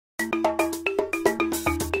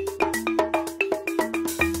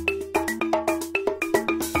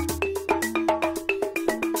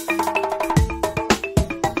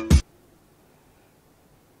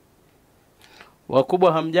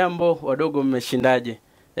Wakubwa hamjambo, wadogo mmeshindaje?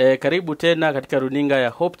 Karibu tena katika runinga ya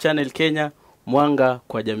Hope Channel Kenya, mwanga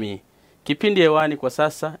kwa jamii. Kipindi hewani kwa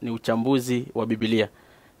sasa ni uchambuzi wa Biblia.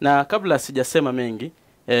 Na kabla sijasema mengi,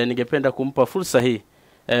 ningependa kumpa fursa hii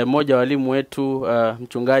mmoja wa walimu wetu,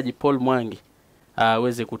 mchungaji Paul Mwangi,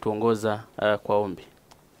 aweze kutuongoza kwa ombi.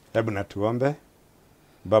 Hebu na tuombe.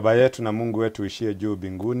 Baba yetu na Mungu wetu uishie juu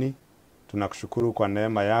mbinguni, tunakushukuru kwa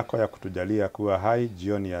neema yako ya kutujalia kuwa hai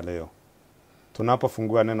jioni ya leo.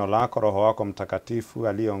 Tunapofungua neno lako, Roho wako Mtakatifu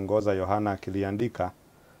aliyeongoza Yohana akiliandika,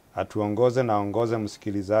 atuongoze na aongoze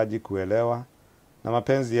msikilizaji kuelewa, na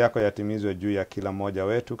mapenzi yako yatimizwe juu ya kila mmoja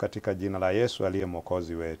wetu katika jina la Yesu aliye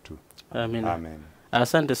Mwokozi wetu. Amen. Amen.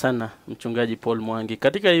 Asante sana mchungaji Paul Mwangi.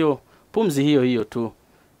 Katika hiyo pumzi hiyo tu,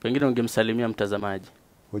 pengine ungemsalimia mtazamaji.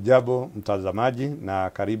 Hujambo mtazamaji, na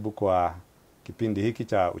karibu kwa kipindi hiki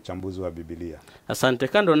cha uchambuzi wa Biblia. Asante.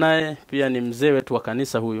 Kando naye pia ni mzee wetu wa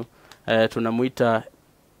kanisa huyu, tunamuita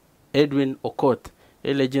Edwin Okot.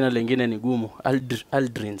 Ile jina lingine ni gumu,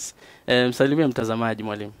 Aldrins. Msalimie mtazamaji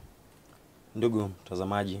mwalimu. Ndugu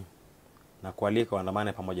mtazamaji, na kualika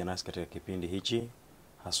uandamane pamoja nasi katika kipindi hichi,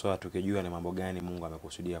 haswa tukijua ni mambo gani Mungu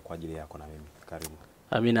amekusudia kwa ajili yako na mimi. Karibu.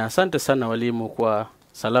 Amina. Asante sana walimu kwa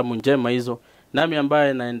salamu njema hizo. Nami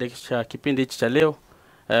ambaye naendesha kipindi hichi cha leo,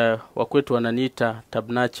 wakwetu wananiita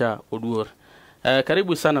Tabnacha Oduor.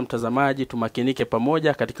 Karibu sana mtazamaji, tumakinike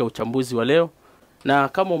pamoja katika uchambuzi wa leo. Na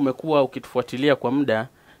kama umekuwa ukitufuatilia kwa muda,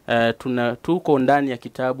 tuko ndani ya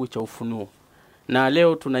kitabu cha Ufunuo. Na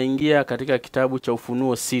leo tunaingia katika kitabu cha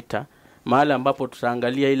Ufunuo 6, mahali ambapo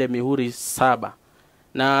tutaangalia ile mihuri 7.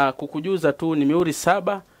 Na kukujuza tu ni mihuri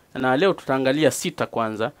 7, na leo tutaangalia 6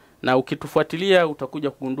 kwanza, na ukitufuatilia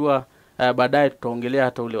utakuja kugundua baadaye tutaongelea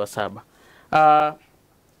hata ule wa 7.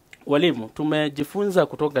 Walimu, tumejifunza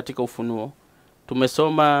kutoka katika Ufunuo.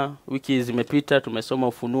 Tumesoma wiki zimepita, tumesoma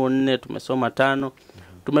Ufunuo 4, tumesoma 5.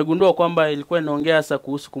 Tumegundua kwamba ilikuwa inaongea hasa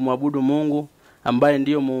kuhusu kumwabudu Mungu ambaye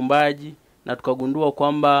ndiyo muumbaji, na tukagundua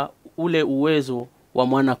kwamba ule uwezo wa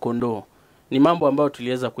mwana kondoo ni mambo ambayo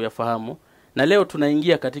tuliweza kuyafahamu. Na leo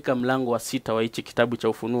tunaingia katika mlango wa 6 wa hichi kitabu cha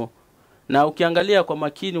Ufunuo. Na ukiangalia kwa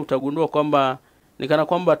makini utagundua kwamba nikana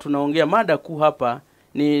kwamba tunaongea mada kuu hapa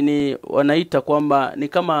ni wanaita kwamba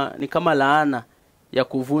ni kama laana ya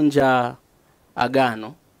kuvunja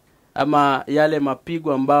agano, ama yale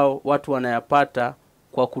mapigo ambao watu wanayapata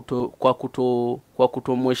kwa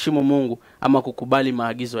kutomheshimu Mungu ama kukubali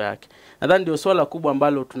maagizo yake. Nadhani ndio swala kubwa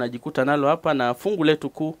ambalo tunajikuta nalo hapa, na fungu letu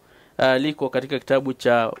kuu liko katika kitabu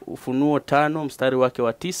cha Ufunuo 5 mstari wake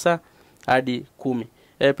wa 9 hadi 10.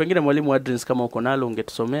 Pengine mwalimu Adrins kama uko nalo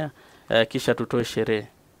ungetusomea, kisha tutoe sherehe.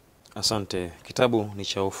 Asante. Kitabu ni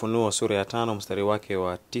cha Ufunuo sura ya 5 mstari wake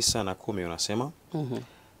wa 9 na 10 unasema,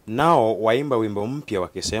 nao waimba wimbo mpya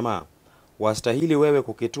wakisema, wastahili wewe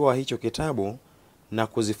kukitoa hicho kitabu na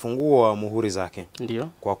kuzifungua muhuri zake. Ndiyo.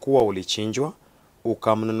 Kwa kuwa ulichinjwa,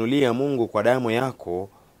 ukamnunulia Mungu kwa damu yako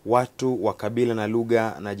watu wa kabila na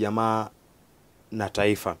lugha na jamaa na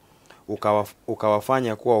taifa.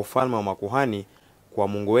 Ukawafanya kuwa ufalme wa makuhani kwa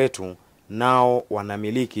Mungu wetu, nao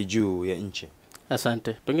wanamiliki juu ya nchi.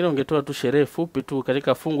 Asante. Pengine ungetoa tu sherehe fupi tu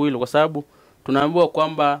katika fungu hilo, kwa sababu tunaambiwa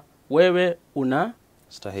kwamba wewe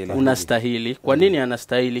unastahili. Kwa nini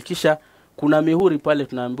anastahili? Kisha kuna mihuri pale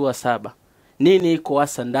tunaambiwa 7. Nini iko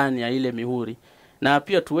hasa ndani ya ile mihuri? Na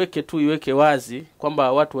pia iweke wazi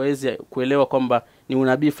kwamba watu waweze kuelewa kwamba ni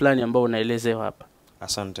unabii fulani ambao unaelezewa hapa.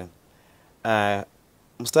 Asante.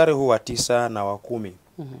 Mstari huu wa 9 na wa 10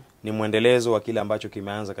 ni mwendelezo wa kile ambacho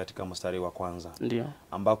kimeanza katika mstari wa kwanza. Ndiyo.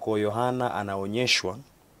 Ambako Yohana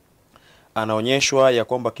anaonyeshwa ya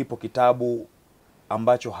kwamba kipo kitabu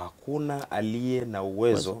ambacho hakuna aliye na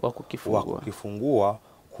uwezo wa kukifungua,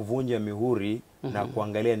 kuvunja mihuri na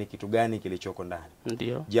kuangalia ni kitu gani kilichoko ndani.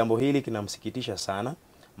 Ndiyo. Jambo hili kinamsikitisha sana,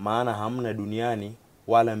 maana hamna duniani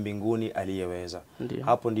wala mbinguni aliyeweza. Ndiyo.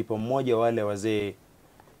 Hapo ndipo mmoja wale wazee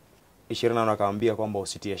 20 akamwambia kwamba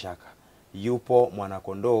usitie shaka, yupo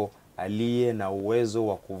mwanakondoo aliye na uwezo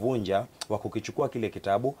wa kukichukua kile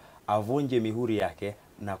kitabu, avunje mihuri yake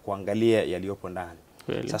na kuangalia yaliyopo ndani.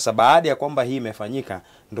 Sasa baada ya kwamba hii imefanyika,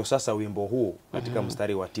 ndo sasa wimbo huu katika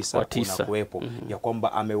mstari wa 9 unakuwepo ya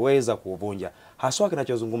kwamba ameweza kuvunja. Haswa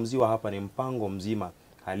kinachozungumziwa hapa ni mpango mzima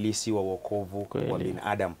halisi wa wokovu wa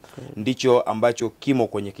binadamu. Ndicho ambacho kimo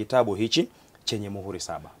kwenye kitabu hichi chenye muhuri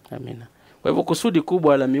 7. Amina. Kwa hivyo kusudi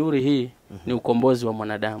kubwa la mihuri hii ni ukombozi wa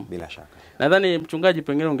mwanadamu. Bila shaka. Nadhani mchungaji,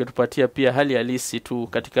 pengine ungetupatia pia hali halisi tu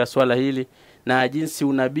katika swala hili na jinsi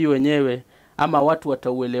unabii wenyewe ama watu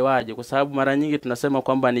watauelewaje, kwa sababu mara nyingi tunasema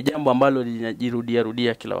kwamba ni jambo ambalo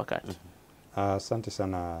linajirudia kila wakati. Asante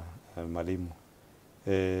sana mwalimu.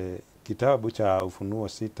 Kitabu cha Ufunuo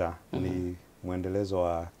 6 ni mwendelezo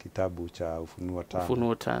wa kitabu cha Ufunuo 5.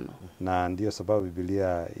 Ufunuo 5. Na ndio sababu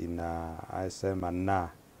Biblia inasema na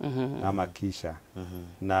ama kisha.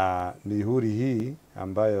 Na mihuri hii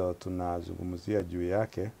ambayo tunazungumzia juu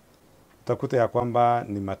yake, utakuta ya kwamba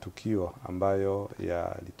ni matukio ambayo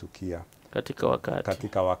yalitukia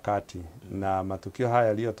katika wakati. Na matukio haya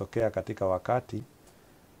yaliyotokea katika wakati,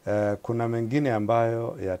 kuna mengine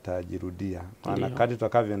ambayo yatajirudia. Maana kadri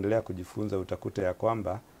tutakavyoendelea kujifunza, utakuta ya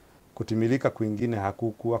kwamba kutimilika kwingine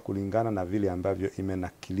hakukuwa kulingana na vile ambavyo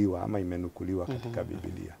imenakiliwa ama imenukuliwa katika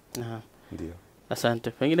Biblia. Ndio.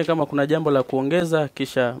 Asante. Pengine kama kuna jambo la kuongeza,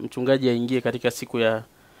 kisha mchungaji aingie katika siku ya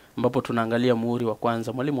ambapo tunaangalia muhuri wa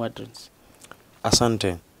kwanza. Mwalimu Adrens.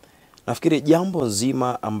 Asante. Nafikiri jambo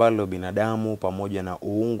zima ambalo binadamu pamoja na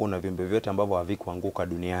uungu na viumbe vyote ambavyo havikuanguka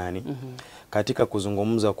duniani katika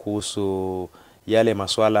kuzungumza kuhusu yale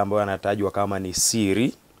masuala ambayo yanatajwa kama ni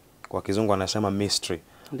siri, kwa kizungu anasema mystery,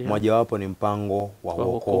 mojawapo ni mpango wa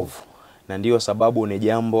wokovu. Na ndiyo sababu ni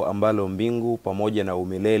jambo ambalo mbingu pamoja na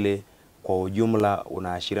umilele kwa ujumla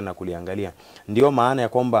unaashiria na kuliangalia. Ndiyo maana ya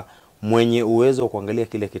kwamba mwenye uwezo wa kuangalia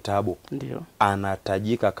kile kitabu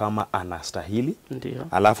anatajika kama anastahili.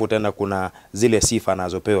 Alafu tena kuna zile sifa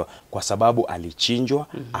anazopewa kwa sababu alichinjwa,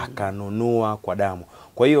 akanunua kwa damu.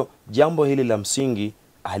 Kwa hiyo jambo hili la msingi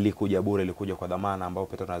halikuja bure, lilikuja kwa dhamana, ambao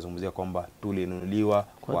Petro anazungumzia kwamba tulinunuliwa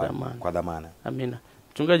kwa dhamana. Amina.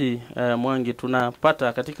 Mchungaji Mwangi,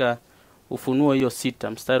 tunapata katika Ufunuo hiyo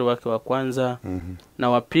 6 mstari wake wa kwanza na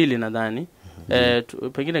wa pili nadhani.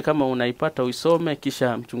 Pengine kama unaipata uisome,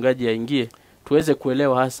 kisha mchungaji aingie tuweze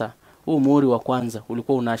kuelewa hasa huu muhuri wa kwanza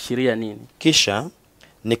ulikuwa unaashiria nini. Kisha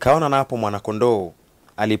nikaona napo mwanakondoo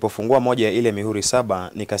alipofungua moja ya ile mihuri 7,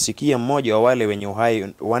 nikasikia mmoja wa wale wenye uhai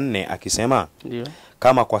 4 akisema,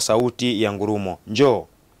 kama kwa sauti ya ngurumo, njoo.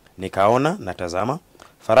 Nikaona na tazama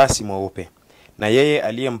farasi mweupe, na yeye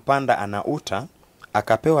aliyempanda anauta,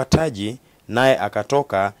 akapewa taji, naye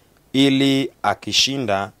akatoka ili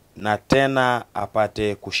akishinda na tena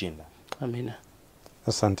apate kushinda. Amina.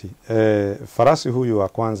 Asante. Farasi huyu wa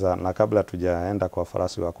kwanza, na kabla tujaenda kwa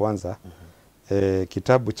farasi wa kwanza,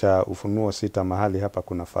 kitabu cha Ufunuo 6 mahali hapa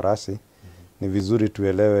kuna farasi. Ni vizuri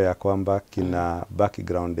tuelewe ya kwamba kina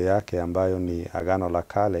background yake ambayo ni Agano la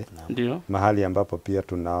Kale. Mahali ambapo pia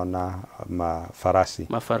tunaona mafarasi.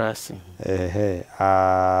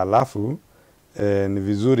 Alafu ni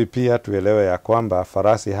vizuri pia tuelewe ya kwamba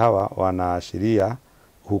farasi hawa wanaashiria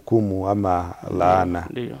hukumu ama laana.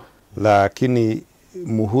 Lakini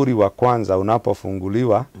muhuri wa kwanza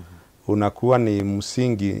unapofunguliwa unakuwa ni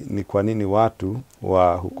msingi ni kwa nini watu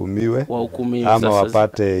wahukumiwe ama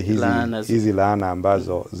wapate hizi laana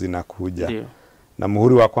ambazo zinakuja. Na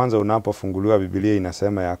muhuri wa kwanza unapofunguliwa, Biblia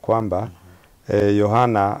inasema ya kwamba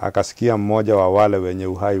Yohana akasikia mmoja wa wale wenye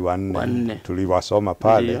uhai 4 tuliwasoma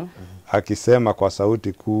pale akisema kwa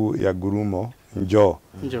sauti kuu ya gurumo, njoo.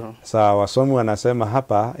 Sasa wasomi wanasema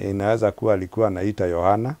hapa inaweza kuwa alikuwa anaita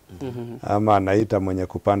Yohana ama anaita mwenye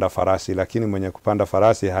kupanda farasi, lakini mwenye kupanda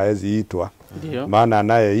farasi haezi itwa. Maana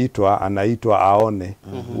anayeitwa anaitwa aone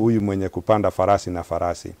huyu mwenye kupanda farasi na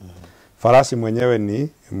farasi. Farasi mwenyewe ni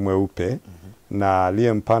mweupe na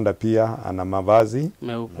aliyempanda pia ana mavazi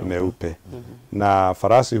meupe. Na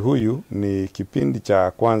farasi huyu ni kipindi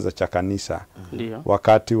cha kwanza cha kanisa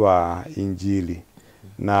wakati wa Injili.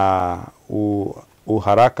 Na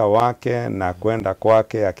uharaka wake na kwenda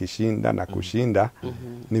kwake akishinda na kushinda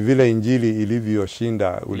ni vile Injili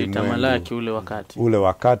ilivyoshinda ulimwengu ule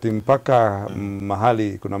wakati mpaka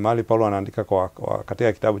mahali, kuna mahali Paulo anaandika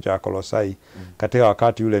katika kitabu cha Kolosai, katika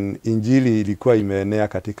wakati ule Injili ilikuwa imeenea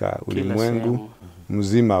katika ulimwengu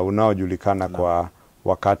mzima unaojulikana kwa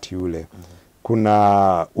wakati ule.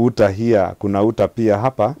 Kuna uta pia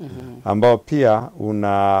hapa ambao pia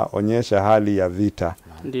unaonyesha hali ya vita.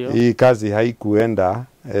 Hii kazi haikuenda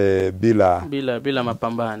bila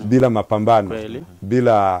mapambano,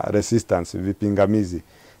 bila resistance, vipingamizi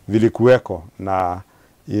vilikuweko na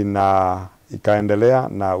ikaendelea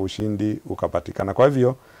na ushindi ukapatikana. Kwa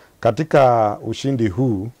hivyo katika ushindi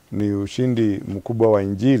huu ni ushindi mkubwa wa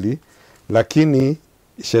Injili, lakini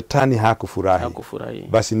shetani hakufurahi.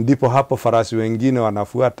 Basi ndipo hapo farasi wengine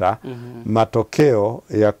wanafuata matokeo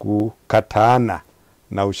ya kukataana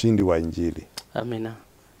na ushindi wa Injili. Amina.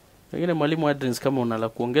 Pengine mwalimu Adrens, kama una la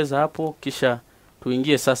kuongeza hapo, kisha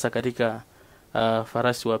tuingie sasa katika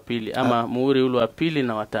farasi wa pili ama muhuri ule wa pili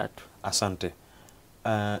na watatu. Asante.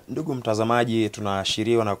 Ndugu mtazamaji,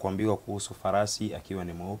 tunaashiriwa na kuambiwa kuhusu farasi akiwa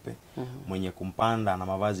ni mweupe, mwenye kumpanda na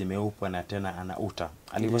mavazi meupe na tena ana uta.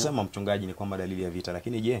 Alivyosema mchungaji ni kwamba dalili ya vita,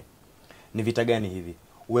 lakini je, ni vita gani hivi?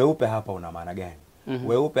 Weupe hapa una maana gani?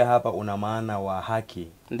 Weupe hapa una maana wa haki.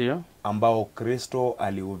 Ndio. Ambao Kristo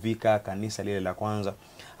aliuvika kanisa lile la kwanza,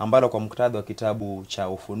 ambalo kwa muktadha wa kitabu cha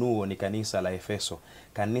Ufunuo ni kanisa la Efeso,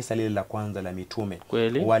 kanisa lile la kwanza la mitume.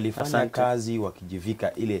 Kweli. Walifanya kazi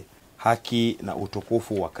wakijivika ile haki na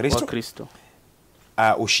utukufu wa Kristo.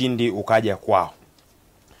 Ushindi ukaja kwao.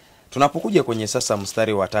 Tunapokuja kwenye sasa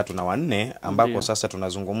mstari wa 3 na wa 4 ambako sasa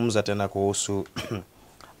tunazungumza tena kuhusu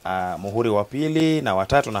muhuri wa pili na wa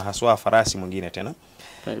 3 na haswa farasi mwingine tena.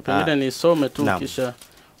 Pengine nisome tu kisha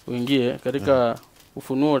uingie katika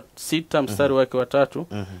Ufunuo 6 mstari wake wa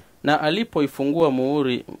 3. Na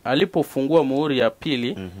alipofungua muhuri ya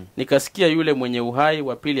pili, nikasikia yule mwenye uhai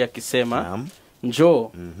wa pili akisema,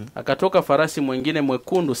 njoo. Akatoka farasi mwingine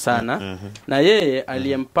mwekundu sana, na yeye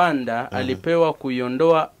aliyempanda alipewa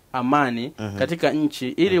kuiondoa amani katika nchi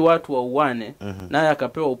ili watu wauane, naye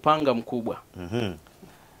akapewa upanga mkubwa.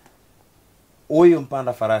 Huyu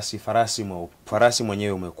mpanda farasi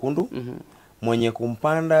mwenyewe mwekundu, mwenye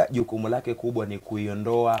kumpanda jukumu lake kubwa ni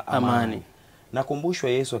kuiondoa amani. Nakumbushwa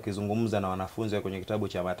Yesu akizungumza na wanafunzi kwenye kitabu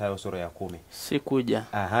cha Mathayo sura ya 10. Sikuja.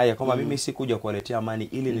 Ya kwamba mimi sikuja kuwaletea amani,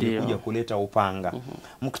 ili nilikuja kuleta upanga.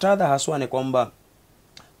 Muktadha haswa ni kwamba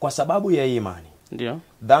kwa sababu ya imani, ndio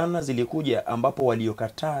dhana zilikuja ambapo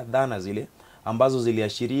waliokataa dhana zile ambazo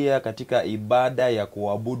ziliashiria katika ibada ya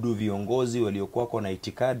kuabudu viongozi waliokuwa na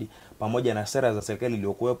itikadi pamoja na sera za serikali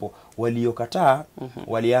iliyokuwepo, waliokataa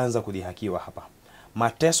walianza kudhihakiwa hapa.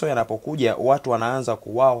 Mateso yanapokuja watu wanaanza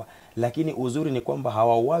kuuawa, lakini uzuri ni kwamba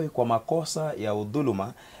hawauawi kwa makosa ya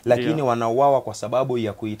udhuluma, lakini wanauawa kwa sababu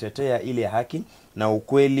ya kuitetea ile haki na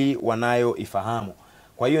ukweli wanayoifahamu.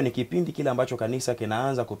 Kwa hiyo ni kipindi kile ambacho kanisa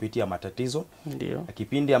kinaanza kupitia matatizo. Ndio.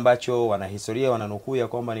 Kipindi ambacho wanahistoria wananukuu ya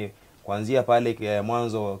kwamba ni kuanzia pale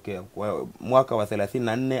mwanzo mwaka wa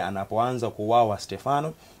 34 anapoanza kuuawa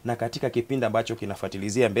Stefano, na katika kipindi ambacho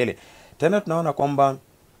kinafuatilizia mbele tena tunaona kwamba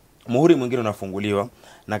muhuri mwingine unafunguliwa,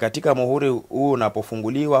 na katika muhuri huu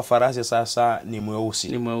unapofunguliwa farasi sasa ni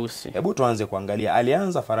mweusi. Hebu tuanze kuangalia.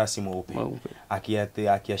 Alianza farasi mweupe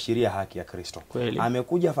akiashiria haki ya Kristo.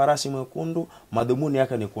 Amekuja farasi mwekundu, madhumuni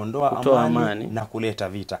yake ni kuondoa amani na kuleta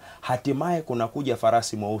vita. Hatimaye kunakuja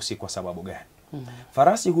farasi mweusi kwa sababu gani?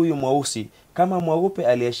 Farasi huyu mweusi kama mweupe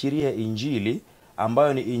aliashiria Injili,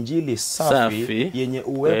 ambayo ni Injili safi yenye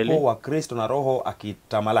uwepo wa Kristo na Roho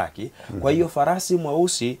akitamalaki. Kwa hiyo farasi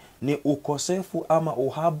mweusi ni ukosefu ama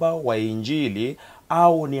uhaba wa Injili,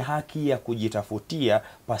 au ni haki ya kujitafutia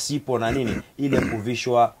pasipo na nini, ile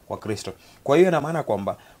kuvishwa kwa Kristo. Kwa hiyo ina maana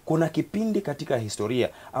kwamba kuna kipindi katika historia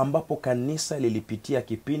ambapo kanisa lilipitia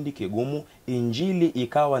kipindi kigumu, Injili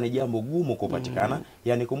ikawa ni jambo gumu kupatikana.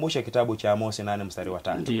 Yani kumbusha kitabu cha Amosi 8 mstari wa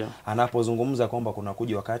 3. Anapozungumza kwamba kuna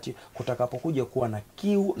kuja wakati kutakapokuja kuwa na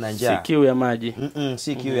kiu na njaa. Si kiu ya maji.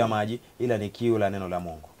 Si kiu ya maji, ila ni kiu la neno la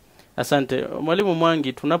Mungu. Asante Mwalimu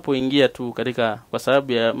Mwangi, tunapoingia tu katika, kwa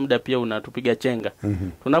sababu ya muda pia unatupiga chenga.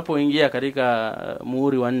 Tunapoingia katika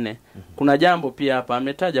muhuri wa 4, kuna jambo pia hapa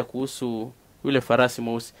ametaja kuhusu yule farasi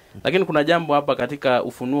mweusi. Lakini kuna jambo hapa katika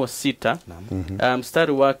Ufunuo 6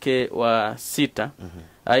 mstari wake wa 6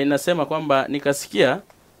 inasema kwamba nikasikia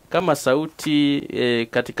kama sauti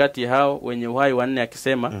katikati hao wenye uhai wa 4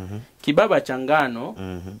 akisema, kibaba cha ngano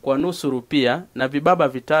kwa nusu rupia na vibaba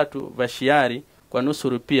vitatu vya shiari kwa nusu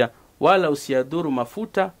rupia, wala usiadhuru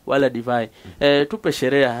mafuta wala divai. Tupe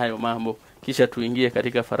sherehe hayo mambo kisha tuingie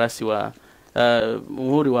katika farasi wa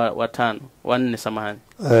muhuri wa 5 wa 4 samahani.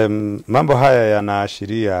 Mambo haya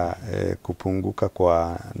yanaashiria kupunguka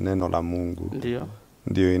kwa neno la Mungu.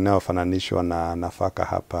 Ndio inayofananishwa na nafaka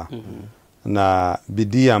hapa. Na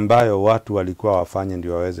bidii ambayo watu walikuwa wafanye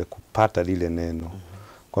ndio waweze kupata lile neno.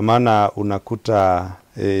 Kwa maana unakuta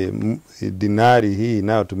dinari hii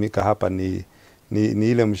inayotumika hapa ni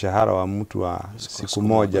ile mshahara wa mtu wa siku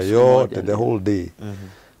moja yote, the whole day.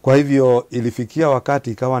 Kwa hivyo ilifikia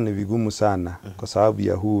wakati ikawa ni vigumu sana kwa sababu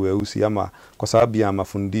ya huu weusi, ama kwa sababu ya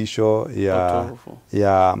mafundisho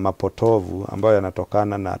ya mapotovu ambayo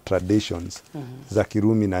yanatokana na traditions za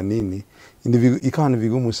Kirumi na nini. Ikawa ni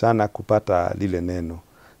vigumu sana kupata lile neno.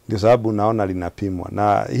 Ndio sababu unaona linapimwa.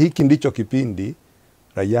 Na hiki ndicho kipindi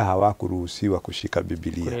raia hawakuruhusiwa kushika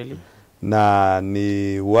Biblia. Na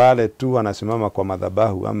ni wale tu wanasimama kwa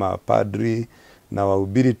madhabahu ama padri na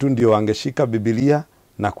wahubiri tu ndio wangeshika Biblia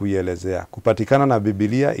na kuielezea. Kupatikana na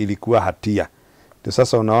Biblia ilikuwa hatia. Ndio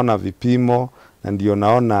sasa unaona vipimo na ndio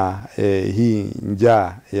naona hii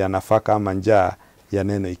njaa ya nafaka ama njaa ya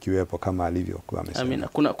neno ikiwepo kama alivyokuwa amesema. Amina.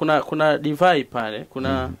 Kuna divai pale,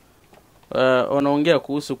 kuna wanaongea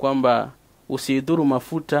kuhusu kwamba usidhuru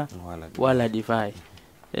mafuta wala divai.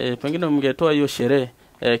 Pengine mngetoa hiyo sherehe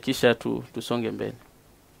kisha tusonge mbele.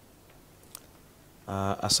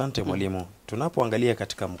 Asante mwalimu. Tunapoangalia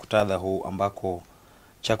katika muktadha huu ambako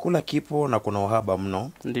chakula kipo na kuna uhaba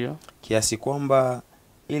mno, ndio kiasi kwamba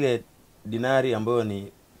ile dinari ambayo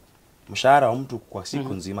ni mshahara wa mtu kwa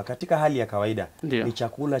siku nzima katika hali ya kawaida ni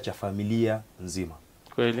chakula cha familia nzima.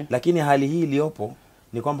 Kweli. Lakini hali hii iliyopo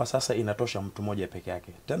ni kwamba sasa inatosha mtu mmoja peke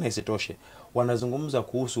yake. Tena isitoshe, wanazungumza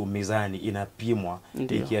kuhusu mizani inapimwa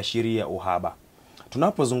ikiashiria uhaba.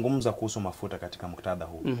 Tunapozungumza kuhusu mafuta katika muktadha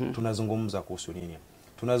huu, tunazungumza kuhusu nini?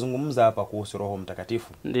 Tunazungumza hapa kuhusu Roho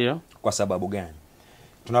Mtakatifu. Ndio. Kwa sababu gani?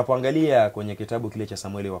 Tunapoangalia kwenye kitabu kile cha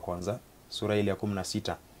Samueli wa kwanza, sura ile ya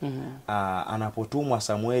 16, anapotumwa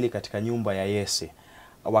Samueli katika nyumba ya Yese,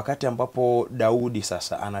 wakati ambapo Daudi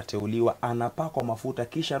sasa anateuliwa, anapakwa mafuta,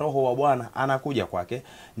 kisha Roho wa Bwana anakuja kwake,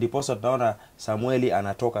 ndipo sasa tunaona Samueli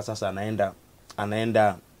anatoka sasa,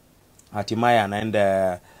 hatimaye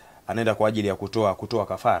anaenda kwa ajili ya kutoa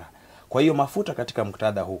kafara. Kwa hiyo mafuta katika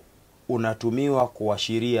muktadha huu unatumiwa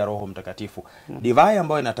kuashiria Roho Mtakatifu. Divai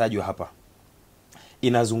ambayo inatajwa hapa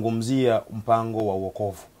inazungumzia mpango wa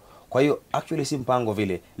wokovu. Kwa hiyo actually si mpango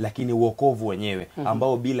vile, lakini wokovu wenyewe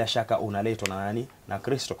ambao bila shaka unaletwa na nani? Na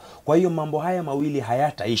Kristo. Kwa hiyo mambo haya mawili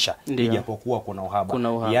hayataisha ijapokuwa kuna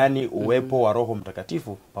uhaba. Yaani uwepo wa Roho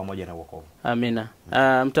Mtakatifu pamoja na wokovu. Amina.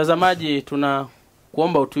 Mtazamaji,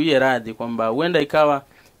 tunakuomba utuie radhi kwamba huenda ikawa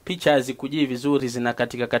picha hazikujii vizuri, zina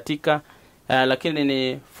katika lakini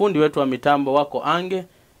ni fundi wetu wa mitambo wako ange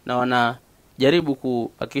na wanajaribu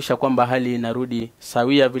kuhakikisha kwamba hali inarudi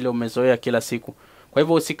sawia vile umezoea kila siku. Kwa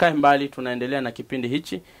hivyo usikae mbali, tunaendelea na kipindi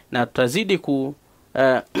hichi na tutazidi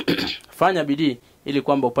kufanya bidii ili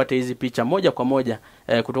kwamba upate hizi picha moja kwa moja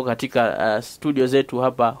kutoka katika studio zetu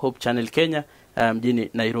hapa Hope Channel Kenya mjini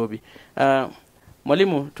Nairobi.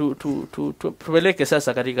 Mwalimu, tupeleke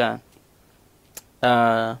sasa katika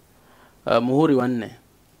muhuri wa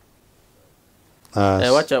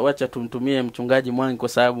 4. Wacha tumtumie mchungaji Mwangi kwa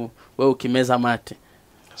sababu wewe ukimeza mate.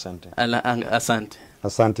 Asante.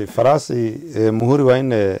 Asante. Farasi muhuri wa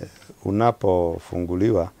 4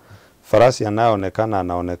 unapofunguliwa, farasi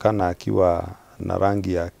anaonekana akiwa na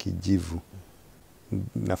rangi ya kijivu.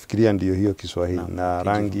 Nafikiria ndiyo hiyo Kiswahili, na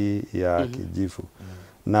rangi ya kijivu.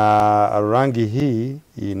 Na rangi hii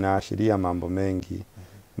inaashiria mambo mengi.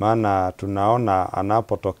 Maana tunaona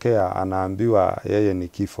anapotokea anaambiwa yeye ni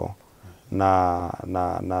kifo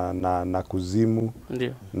na kuzimu.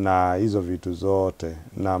 Ndiyo. Na hizo vitu zote.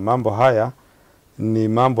 Na mambo haya ni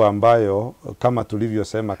mambo ambayo kama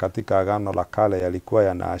tulivyosema katika Agano la Kale yalikuwa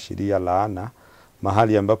yanaashiria laana,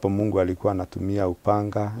 mahali ambapo Mungu alikuwa anatumia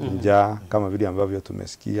upanga, njaa kama vile ambavyo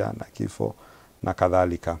tumesikia, na kifo na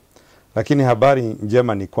kadhalika. Lakini habari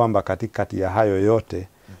njema ni kwamba katikati ya hayo yote,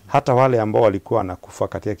 hata wale ambao walikuwa wanakufa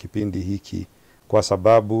katika kipindi hiki kwa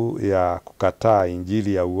sababu ya kukataa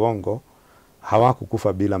injili ya uongo,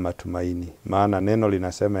 hawakukufa bila matumaini. Maana neno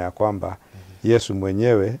linasema ya kwamba Yesu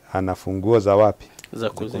mwenyewe ana funguo za wapi?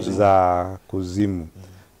 Za kuzimu.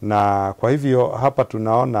 Na kwa hivyo hapa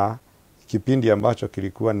tunaona kipindi ambacho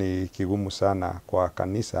kilikuwa ni kigumu sana kwa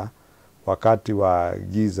kanisa, wakati wa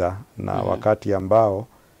giza na wakati ambao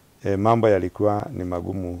mambo yalikuwa ni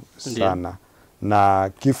magumu sana. Ndiyo.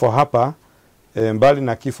 Na kifo hapa, mbali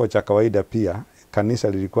na kifo cha kawaida, pia kanisa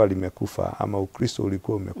lilikuwa limekufa, ama Ukristo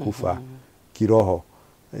ulikuwa umekufa kiroho,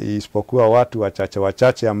 isipokuwa watu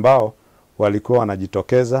wachache ambao walikuwa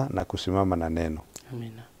wanajitokeza na kusimama na neno.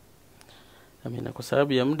 Amina. Kwa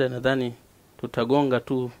sababu ya muda nadhani tutagonga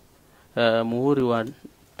tu muhuri wa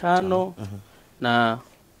 5 na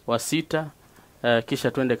wa 6,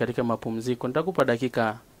 kisha tuende katika mapumziko. Nitakupa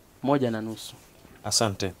dakika 1.5.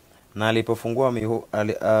 Asante. Na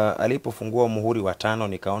alipofungua muhuri wa 5,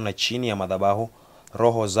 nikaona chini ya madhabahu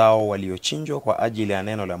roho zao waliochinjwa kwa ajili ya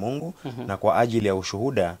neno la Mungu na kwa ajili ya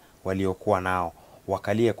ushuhuda waliokuwa nao,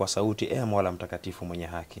 wakalia kwa sauti, Mola mtakatifu mwenye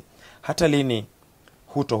haki, hata lini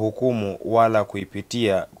hutohukumu wala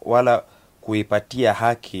kuipatia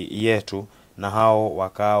haki yetu na hao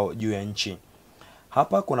wakao juu ya nchi?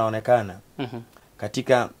 Hapa kunaonekana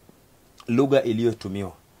katika lugha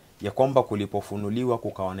iliyotumiwa ya kwamba kulipofunuliwa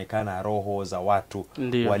kukaonekana roho za watu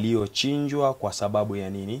waliochinjwa kwa sababu ya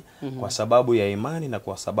nini? Kwa sababu ya imani na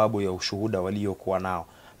kwa sababu ya ushuhuda waliokuwa nao.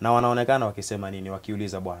 Na wanaonekana wakisema nini?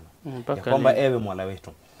 Wakiuliza Bwana ya kwamba ewe Mola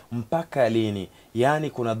wetu, mpaka lini? Yaani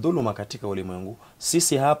kuna dhuluma katika ulimwengu.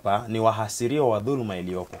 Sisi hapa ni wahasiriwa wa dhuluma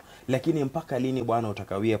iliyopo. lakini mpaka lini Bwana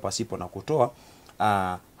utakawia pasipo na kutoa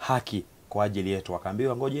haki kwa ajili yetu?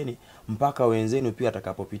 Akaambiwa ngojeni mpaka wenzenu pia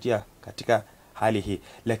atakapopitia katika hali hii.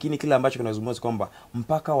 Lakini kila ambacho kinazungumzwa kwamba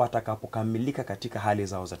mpaka watakapokamilika katika hali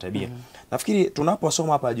zao za tabia. Nafikiri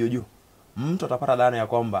tunaposoma hapa juu mtu atapata dhana ya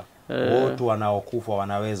kwamba watu wanaokufa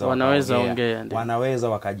wanaweza ongea, wanaweza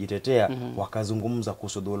wakajitetea, wakazungumza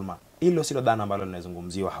kuhusu dhulma. Hilo silo dhana ambalo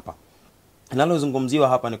linazungumziwa hapa. Linalozungumziwa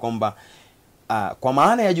hapa ni kwamba kwa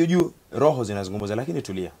maana ya juu roho zinazungumza, lakini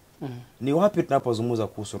tulia. Ni wapi tunapozungumza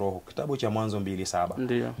kuhusu roho? Kitabu cha Mwanzo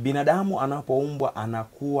 2:7. Binadamu anapoumbwa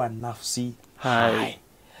anakuwa nafsi hai.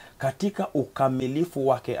 Katika ukamilifu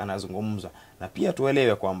wake anazungumza. Na pia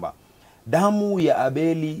tuelewe kwamba damu ya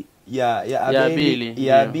Abeli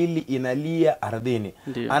Abeli inalia ardhini.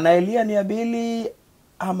 Anaelia ni Abeli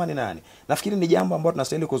ama ni nani? Nafikiri ni jambo ambalo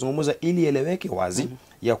tunastahili kuzungumza ili eleweke wazi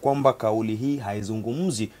ya kwamba kauli hii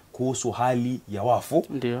haizungumzi kuhusu hali ya wafu,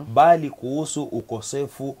 bali kuhusu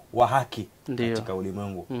ukosefu wa haki katika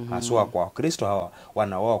ulimwengu. Haswa kwa Kristo hawa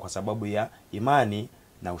wanaoa kwa sababu ya imani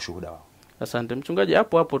na ushuhuda wao. Asante mchungaji,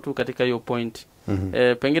 hapo tu katika hiyo point.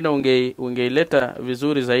 Pengine ungeileta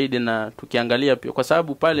vizuri zaidi na tukiangalia pia kwa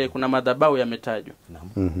sababu pale kuna madhabahu yametajwa.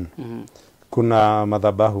 Kuna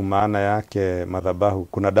madhabahu, maana yake madhabahu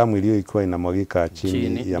kuna damu iliyokuwa inamwagika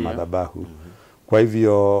chini ya madhabahu. Kwa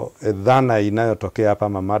hivyo dhana inayotokea hapa,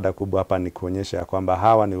 mada kubwa hapa ni kuonyesha ya kwamba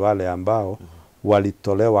hawa ni wale ambao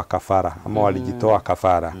walitolewa kafara ama walijitoa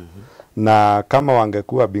kafara. Na kama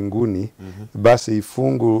wangekuwa binguni, basi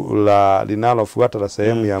fungu la linalofuata la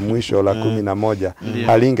sehemu ya mwisho la 11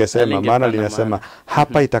 halingesema, maana linasema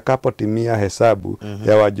hapa itakapotimia hesabu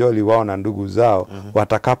ya wajoli wao na ndugu zao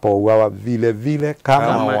watakapouawa vile vile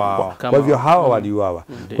kama wao. Kwa hivyo hawa waliuawa.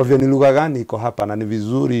 Kwa hivyo ni lugha gani iko hapa? Na ni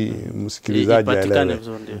vizuri msikilizaji aelewe.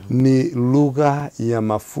 Ni lugha ya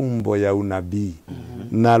mafumbo ya unabii.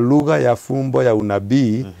 Na lugha ya fumbo ya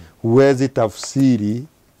unabii huwezi tafsiri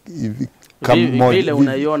vile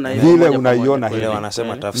unaiona ile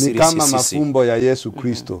wanasema tafsiri ni kama mafumbo ya Yesu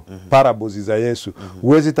Kristo, parables za Yesu.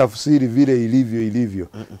 Huwezi tafsiri vile ilivyo.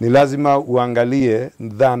 Ni lazima uangalie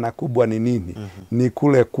dhana kubwa ni nini. Ni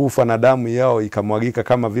kule kufa na damu yao ikamwagika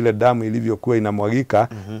kama vile damu ilivyokuwa inamwagika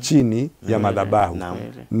chini ya madhabahu.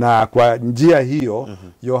 Na kwa njia hiyo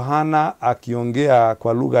Yohana akiongea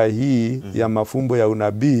kwa lugha hii ya mafumbo ya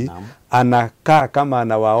unabii anakaa kama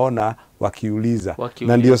anawaona wakiuliza.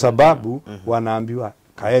 Na ndio sababu wanaambiwa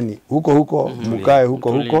kaeni huko mkae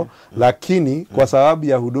huko, lakini kwa sababu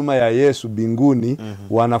ya huduma ya Yesu binguni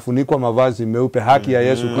wanafunikwa mavazi meupe, haki ya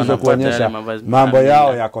Yesu Kristo kuonyesha mambo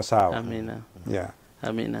yao yako sawa. Amina.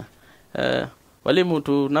 Amina. Walimu,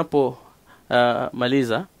 tunapo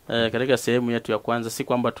maliza katika sehemu yetu ya kwanza, si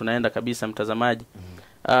kwamba tunaenda kabisa mtazamaji.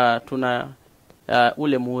 Tuna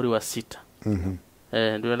ule muhuri wa 6.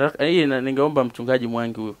 Hii ningeomba mchungaji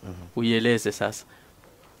Mwangi uieleze sasa.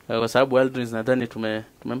 Kwa sababu Aldrin nadhani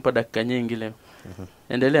tumempa dakika nyingi leo.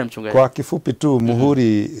 Endelea mchungaji. Kwa kifupi tu,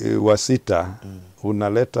 muhuri wa 6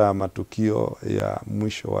 unaleta matukio ya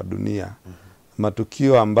mwisho wa dunia.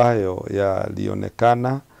 Matukio ambayo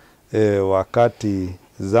yalionekana wakati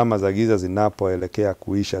zama za giza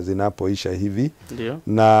zinapoisha hivi.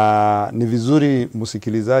 Na ni vizuri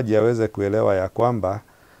msikilizaji aweze kuelewa ya kwamba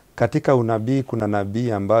katika unabii kuna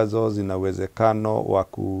nabii ambazo zina uwezekano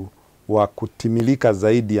wa kutimilika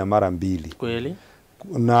zaidi ya mara 2. Kweli?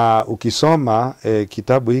 Na ukisoma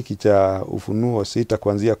kitabu hiki cha Ufunuo 6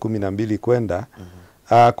 kuanzia 12 kwenda,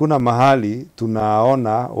 kuna mahali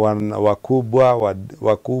tunaona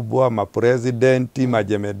wakubwa, mapresidenti,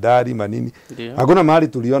 majemedari, manini. Hakuna mahali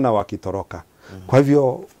tuliona wakitoroka. Kwa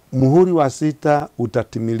hivyo muhuri wa 6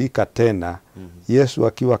 utatimilika tena, Yesu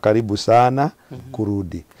akiwa karibu sana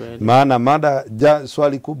kurudi. Maana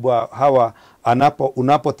swali kubwa hawa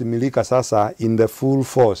unapotimilika sasa in the full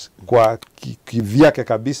force kwa kivyake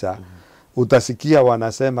kabisa, utasikia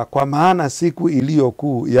wanasema kwa maana siku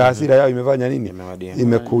iliyokuu ya hasira yao imefanya nini?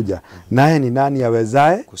 Imekuja. Naye ni nani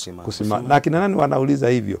awezaye kusimama? Na kina nani wanauliza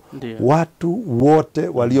hivyo? Watu wote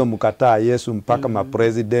waliomkataa Yesu, mpaka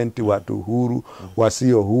mapresidenti, watu huru,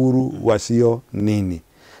 wasio nini.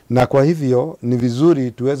 Na kwa hivyo ni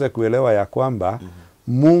vizuri tuweze kuelewa ya kwamba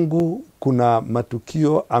Mungu kuna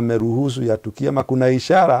matukio ameruhusu yatukie, ama kuna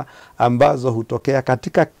ishara ambazo hutokea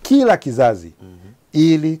katika kila kizazi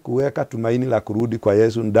ili kuweka tumaini la kurudi kwa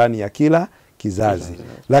Yesu ndani ya kila kizazi.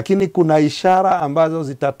 Lakini kuna ishara ambazo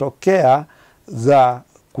zitatokea za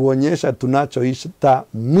kuonyesha tunachoita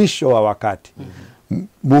mwisho wa wakati.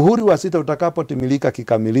 muhuri wa 6 utakapotimilika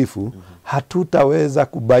kikamilifu, hatutaweza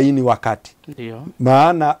kubaini wakati. Ndio.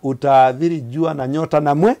 Maana utaadhiri jua na nyota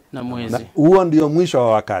na mwezi. Huo ndio mwisho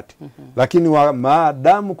wa wakati. Lakini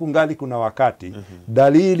maadamu kungali kuna wakati,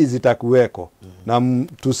 dalili zitakuweko. Na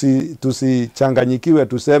tusichanganyikiwe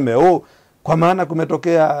tuseme, kwa maana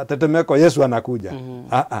kumetokea tetemeko Yesu anakuja.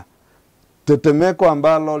 Tetemeko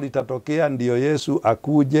ambalo litatokea ndio Yesu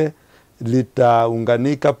akuje,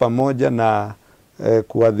 litaunganika pamoja na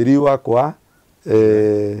kuadhiriwa kwa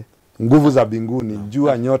nguvu za mbinguni,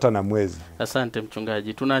 jua, nyota na mwezi. Asante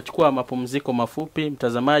mchungaji. Tunachukua mapumziko mafupi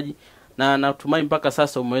mtazamaji, na natumai mpaka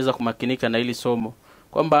sasa umeweza kumakinika na hili somo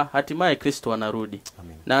kwamba hatimaye Kristo anarudi.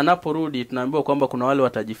 Amen. Na anaporudi tunaambiwa kwamba kuna wale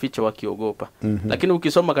watajificha wakiogopa. Lakini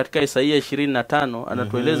ukisoma katika Isaia 25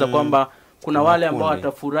 anatueleza kwamba kuna wale ambao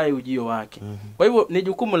watafurahi ujio wake. Kwa hivyo ni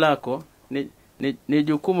jukumu lako, ni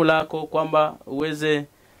jukumu lako kwamba uweze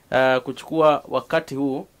kuchukua wakati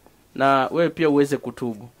huu na wewe pia uweze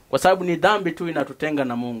kutubu. Kwa sababu ni dhambi tu inatutenga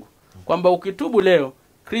na Mungu. Kwamba ukitubu leo,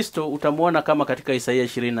 Kristo utamuona kama katika Isaia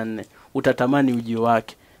 24, utatamani ujio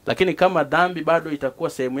wake. Lakini kama dhambi bado itakuwa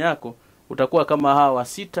sehemu yako, utakuwa kama hawa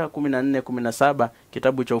 6, 14, 17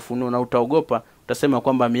 kitabu cha Ufunuo, na utaogopa, utasema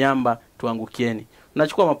kwamba miamba tuangukieni.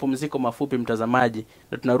 Tunachukua mapumziko mafupi mtazamaji,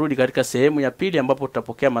 na tunarudi katika sehemu ya pili ambapo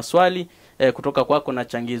tutapokea maswali kutoka kwako na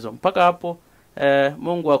changizo. Mpaka hapo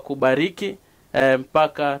Mungu akubariki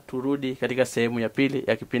mpaka turudi katika sehemu ya pili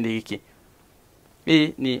ya kipindi hiki.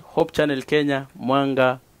 Hii ni Hope Channel Kenya,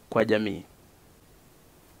 mwanga kwa jamii.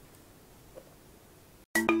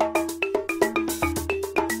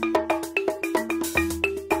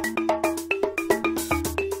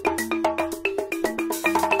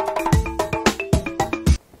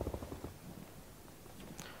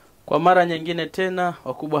 Kwa mara nyingine tena,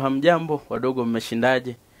 wakubwa hamjambo, wadogo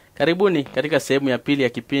mmeshindaje? Karibuni katika sehemu ya pili ya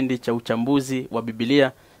kipindi cha uchambuzi wa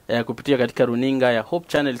Biblia kupitia katika runinga ya Hope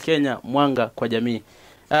Channel Kenya, mwanga kwa jamii.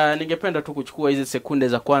 Ningependa tu kuchukua hizi sekunde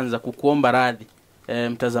za kwanza kukuomba radhi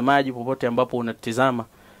mtazamaji popote ambapo unatizama.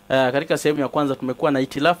 Katika sehemu ya kwanza tumekuwa na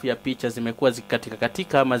itilafu ya picha, zimekuwa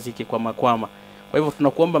zikikatika ama zikikwama. Kwa hivyo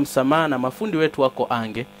tunakuomba msamaha, na mafundi wetu wako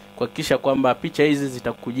ange kuhakikisha kwamba picha hizi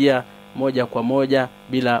zitakujia moja kwa moja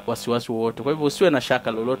bila wasiwasi wowote. Kwa hivyo usiwe na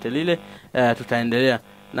shaka lolote lile, tutaendelea.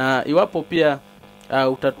 Na iwapo pia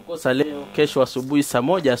utatukosa leo, kesho asubuhi saa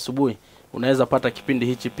 1 asubuhi unaweza pata kipindi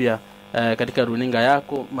hichi pia katika runinga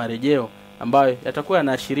yako, marejeo ambayo yatakuwa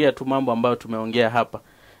yanaashiria tu mambo ambayo tumeongea hapa.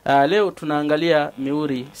 Leo tunaangalia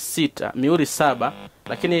Mihuri 7,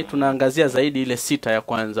 lakini tunaangazia zaidi ile 6 ya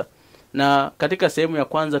kwanza. Na katika sehemu ya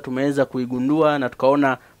kwanza tumeweza kuigundua na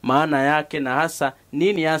tukaona maana yake na hasa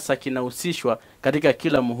nini hasa kinahusishwa katika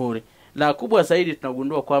kila muhuri. Na kubwa zaidi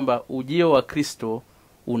tunagundua kwamba ujio wa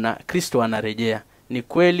Kristo anarejea. Ni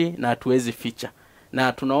kweli na hatuwezi ficha.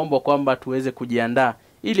 Na tunaomba kwamba tuweze kujiandaa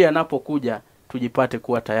ili anapokuja tujipate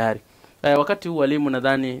kuwa tayari. Wakati huu walimu,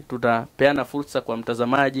 nadhani tutapeana fursa kwa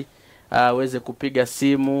mtazamaji aweze kupiga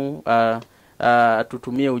simu,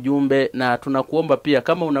 tutumie ujumbe, na tunakuomba pia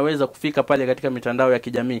kama unaweza kufika pale katika mitandao ya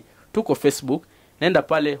kijamii. Tuko Facebook, nenda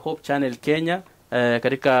pale Hope Channel Kenya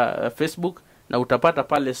katika Facebook, na utapata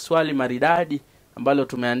pale swali maridadi ambalo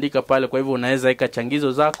tumeandika pale. Kwa hivyo unaweza weka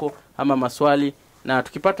changizo zako ama maswali, na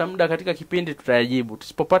tukipata muda katika kipindi tutayajibu.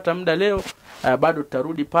 Tusipopata muda leo, bado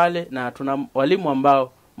tutarudi pale, na tuna walimu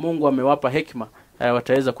ambao Mungu amewapa hekima,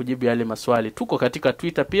 wataweza kujibu yale maswali. Tuko katika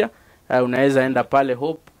Twitter pia, unaweza enda pale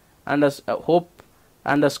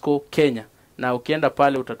Hope_Kenya, na ukienda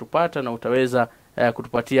pale utatupata na utaweza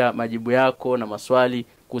kutupatia majibu yako na maswali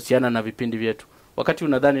kuhusiana na vipindi vyetu. Wakati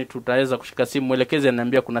unadhani tutaweza kushika simu, mwelekezi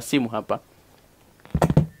ananiambia kuna simu hapa.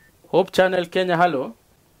 Hope Channel Kenya, halo.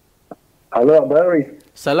 Halo, habari?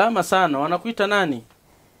 Salama sana. Wanakuita nani?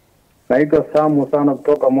 Naitwa Samu sana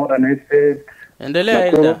kutoka Modern Estate.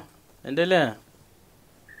 Endelea.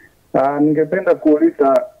 Ningependa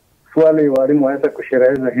kuuliza swali walimu waweze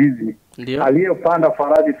kushereheza hizi. Ndio. Aliyopanda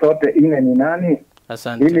farasi zote 4 ni nani?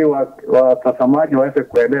 Asante. Ili watazamaji waweze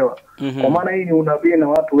kuelewa. Kwa maana hii ni unabii na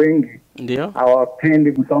watu wengi ndio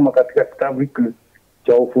hawapendi kusoma katika kitabu hiki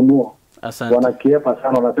cha Ufunuo. Asante. Wanakiepa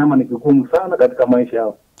sana, wanasema ni kigumu sana katika maisha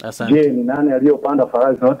yao. Asante. Je, ni nani aliyopanda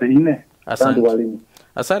farasi zote 4? Asante walimu.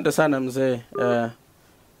 Asante sana mzee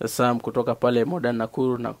Sam kutoka pale Modern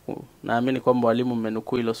Nakuru, na naamini kwamba walimu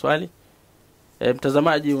mmenukuu hilo swali.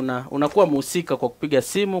 Mtazamaji unakuwa mhusika kwa kupiga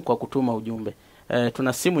simu, kwa kutuma ujumbe.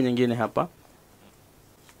 Tuna simu nyingine hapa.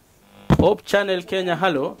 Hope Channel Kenya,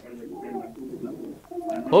 halo.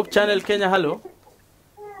 Hope Channel Kenya, halo.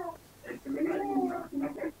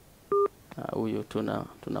 Huyo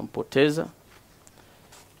tunampoteza.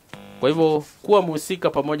 Kwa hivyo kuwa mhusika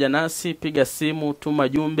pamoja nasi, piga simu, tuma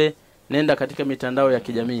jumbe, nenda katika mitandao ya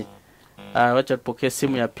kijamii. Wacha tupokee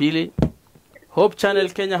simu ya pili. Hope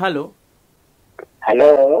Channel Kenya, hello.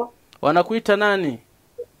 Hello. Wanakuita nani?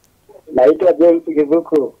 Naitwa James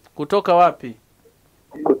Kivuku. Kutoka wapi?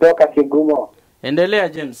 Kutoka Kigumo. Endelea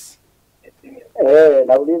James.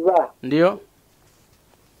 Nauliza. Ndio.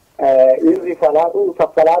 Hizi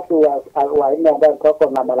farasi wa aina ambayo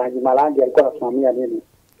kwa na marangi alikuwa anasimamia nini?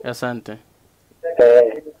 Asante.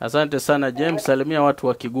 Asante sana James, salimia watu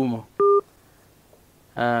wa Kigumo.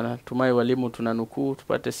 Natumai walimu tunanukuu,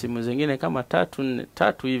 tupate simu zingine kama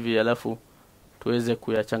tatu hivi alafu tuweze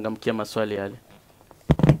kuyachangamkia maswali yale.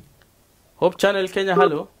 Hope Channel Kenya,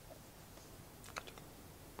 hello.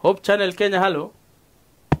 Hope Channel Kenya, hello.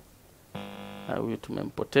 Huyu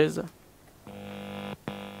tumempoteza.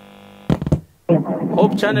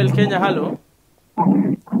 Hope Channel Kenya, hello.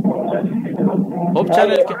 Hope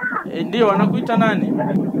Channel ndio wanakuita nani?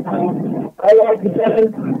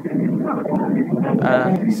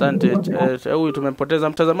 Asante. Huyu tumempoteza.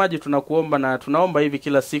 Mtazamaji, tunakuomba na tunaomba hivi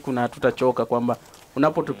kila siku na hatutachoka kwamba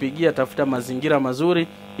unapotupigia tafuta mazingira mazuri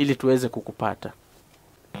ili tuweze kukupata.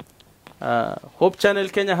 Hope Channel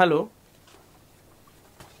Kenya, hello.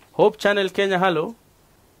 Hope Channel Kenya, hello.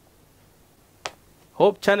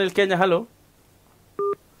 Hope Channel Kenya, hello.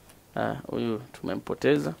 Huyu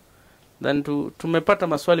tumempoteza. Then tumepata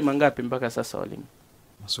maswali mangapi mpaka sasa walimu?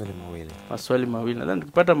 Maswali mawili. Nadhani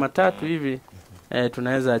tukipata matatu hivi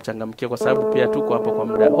tunaweza changamkia kwa sababu pia tuko hapo kwa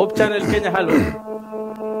muda. Hope Channel Kenya, hello.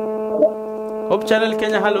 Hope Channel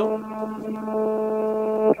Kenya, hello.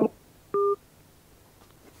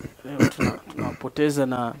 Leo tunapoteza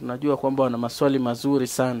na tunajua kwamba wana maswali mazuri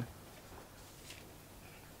sana.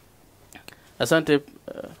 Asante.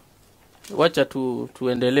 Wacha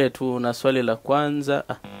tuendelee tu na swali la kwanza.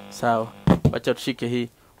 Sawa. Wacha tushike hii.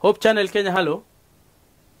 Hope Channel Kenya, hello.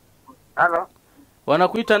 Hello.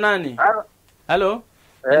 Wanakuita nani? Hello. Hello.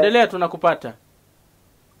 Endelea, tunakupata.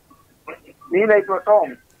 Mimi naitwa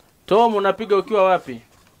Tom. Tom, unapiga ukiwa wapi?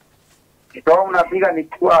 Tom, napiga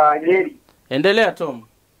nikiwa Nyeri. Endelea Tom.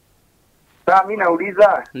 Sasa mimi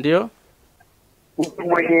nauliza. Ndio. Mtu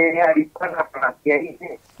mwenye alipanda farasi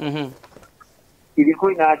yake.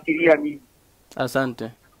 Ilikuwa inaachilia nini?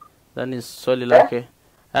 Asante. Ndani swali lake.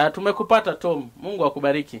 Tumekupata Tom. Mungu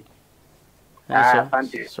akubariki.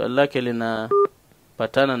 Asante. Swali lake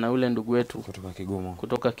linapatana na ule ndugu wetu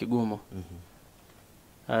kutoka Kigumo.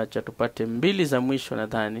 Acha tupate mbili za mwisho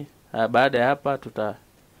nadhani. Baada ya hapa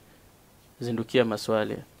tutazindukia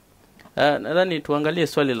maswali. Nadhani tuangalie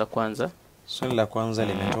swali la kwanza. Swali la kwanza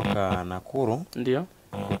limetoka Nakuru. Ndio.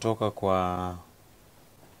 Kutoka kwa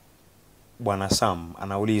Bwana Sam,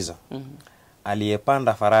 anauliza.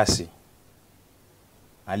 Aliyepanda farasi.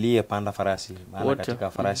 Maana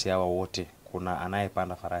katika farasi hawa wote kuna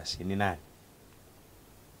anayepanda farasi. Ni nani?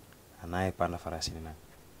 Anayepanda farasi ni nani?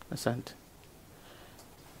 Asante.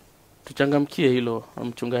 Tuchangamkie hilo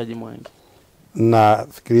mchungaji Mwangi. Na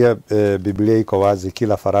fikiria Biblia iko wazi,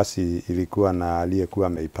 kila farasi ilikuwa na aliyekuwa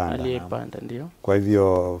ameipanda. Aliyepanda ndio. Kwa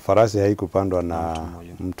hivyo farasi haikupandwa na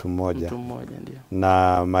mtu mmoja. Mtu mmoja ndio.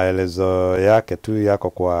 Na maelezo yake tu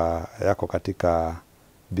yako katika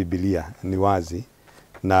Biblia, ni wazi.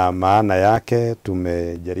 Na maana yake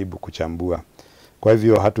tumejaribu kuchambua. Kwa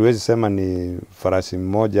hivyo hatuwezi sema ni farasi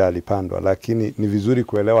mmoja alipandwa, lakini ni vizuri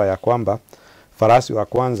kuelewa ya kwamba farasi wa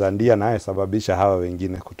kwanza ndiye anayesababisha hawa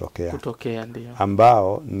wengine kutokea ndio.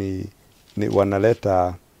 Ambao ni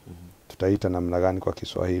wanaleta tutaita namna gani kwa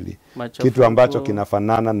Kiswahili? Kitu ambacho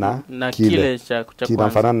kinafanana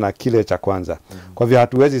na kile cha kwanza. Kwa hivyo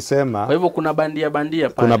hatuwezi sema. Kwa hivyo kuna bandia pale.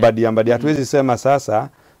 Kuna bandia. Hatuwezi sema sasa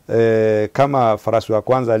kama farasi wa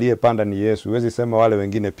kwanza aliyepanda ni Yesu, huwezi sema wale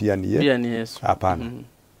wengine pia ni Yesu. Hapana.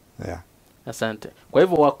 Asante. Kwa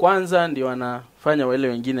hivyo wa kwanza ndio wanafanya wale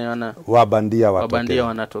wengine wabandia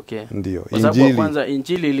wanatokea. Ndio. Kwa sababu wa kwanza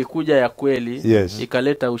injili ilikuja ya kweli,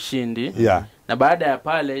 ikaleta ushindi. Na baada ya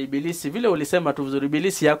pale ibilisi, vile ulisema tu vizuri,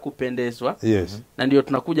 ibilisi hakupendezwa. Na ndio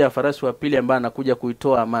tunakuja farasi wa pili ambaye anakuja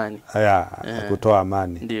kuitoa amani. Kutoa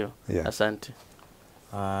amani. Ndio. Asante.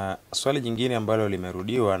 Swali jingine ambalo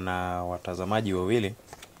limerudiwa na watazamaji wawili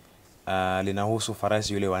linahusu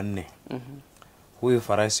farasi yule wa 4. Huyu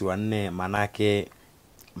farasi wa 4 manake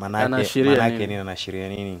nini, anaashiria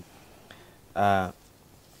nini?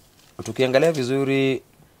 Tukiangalia vizuri,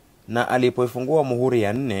 na alipoifungua muhuri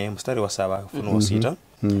ya 4 mstari wa 7 Ufunuo 6,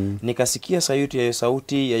 nikasikia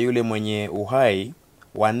sauti ya yule mwenye uhai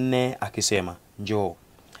wa 4 akisema, njoo.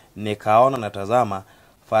 Nikaona na tazama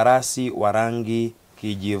farasi wa rangi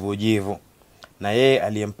kijivujivu, na yeye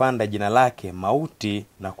aliyempanda jina lake Mauti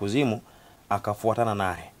na Kuzimu akafuatana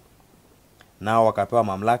naye. nao wakapewa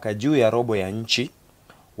mamlaka juu ya robo ya nchi,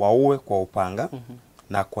 waue kwa upanga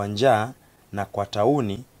na kwa njaa na kwa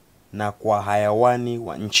tauni na kwa hayawani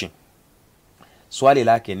wa nchi. Swali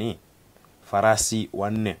lake ni farasi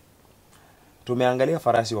wanne. Tumeangalia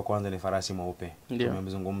farasi wa kwanza ni farasi mweupe.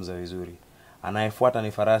 Tumemzungumza vizuri. Anayefuata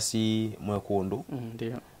ni farasi mwekundu.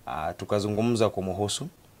 Ndio. Tukazungumza kumhusu.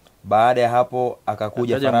 Baada ya hapo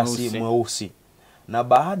akakuja farasi mweusi. Na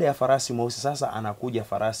baada ya farasi mweusi sasa anakuja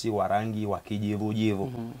farasi wa rangi wa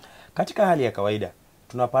kijivu. Katika hali ya kawaida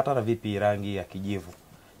tunapata na vipi rangi ya kijivu?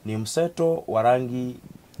 Ni mseto wa rangi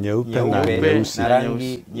nyeupe na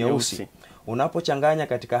rangi nyeusi. Unapochanganya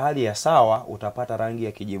katika hali ya sawa utapata rangi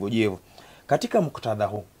ya kijivu. Katika muktadha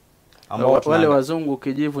huu ambao wale wazungu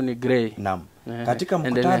kijivu ni grey. Naam. Katika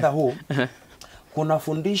muktadha huu kuna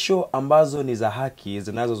fundisho ambazo ni za haki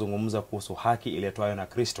zinazozungumza kuhusu haki iletwayo na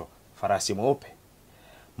Kristo, farasi mweupe.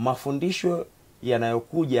 Mafundisho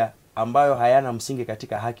yanayokuja ambayo hayana msingi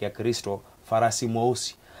katika haki ya Kristo, farasi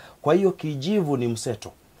mweusi. Kwa hiyo kijivu ni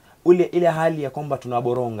mseto. Ile hali ya kwamba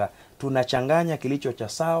tunaboronga, tunachanganya kilicho cha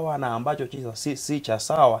sawa na ambacho si cha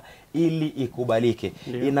sawa ili ikubalike.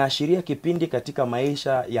 Inaashiria kipindi katika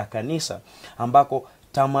maisha ya kanisa ambako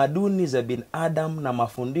tamaduni za binadamu na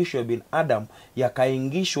mafundisho ya binadamu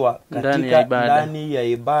yakaingishwa katika ndani ya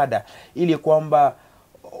ibada ili kwamba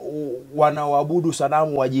wanaoabudu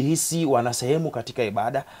sanamu wajihisi wana sehemu katika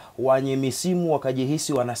ibada, wenye misimu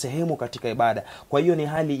wakajihisi wana sehemu katika ibada. Kwa hiyo ni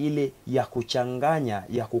hali ile ya kuchanganya,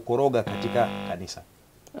 ya kukoroga katika kanisa.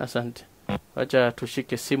 Asante. Wacha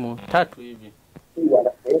tushike simu 3 hivi.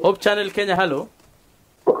 Hope Channel Kenya, hello.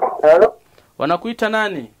 Hello. Wanakuita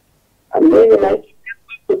nani? Mimi naitwa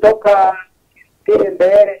kutoka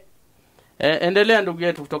Mbeere. Endelea ndugu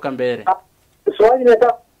yetu kutoka Mbeere. Swali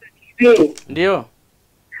nataka hivi. Ndio.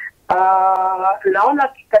 Naona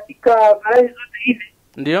katika baadhi zote hizi.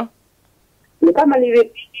 Ndio. Ni kama ni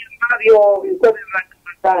vipindi ambavyo vilikuwa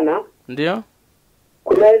vimefuatana. Ndio.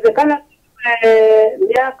 Kunawezekana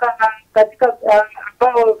miaka katika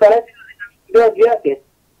ambao farasi ndio juu yake.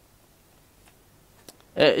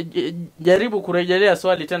 Jaribu kurejelea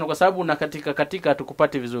swali tena kwa sababu na katika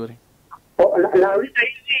tukupate vizuri. Nauliza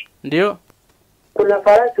hivi. Ndio. Kuna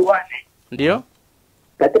farasi wanne. Ndio.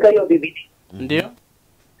 Katika hiyo Biblia. Ndio.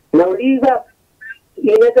 Nauliza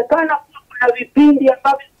inawezekana kuna vipindi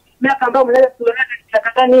ambavyo miaka ambayo mnaweza kueleza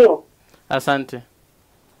kitakatani hiyo. Asante.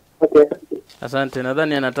 Okay. Asante.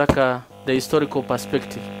 Nadhani anataka the historical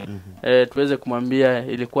perspective. Tuweze kumwambia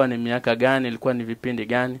ilikuwa ni miaka gani, ilikuwa ni vipindi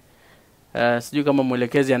gani. Sijui kama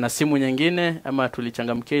mwelekezi ana simu nyingine ama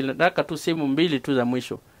tulichangamkia. Nataka tu simu 2 tu za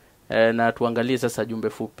mwisho. Na tuangalie sasa jumbe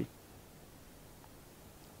fupi.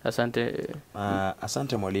 Asante.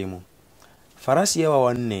 Asante mwalimu. Farasi hawa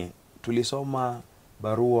wanne tulisoma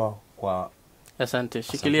barua kwa. Asante.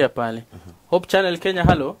 Shikilia pale. Hope Channel Kenya,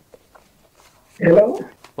 hello. Hello.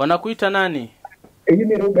 Wanakuita nani? Hii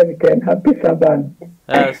ni Ruben Ken, happy Saban.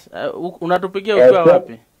 Unatupigia ukiwa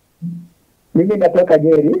wapi? Mimi natoka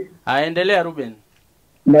Jeri. Endelea Ruben.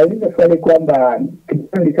 Nauliza swali kwamba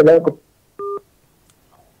kipindi chako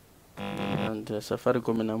safari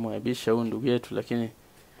kumenamwaibisha huyu ndugu yetu, lakini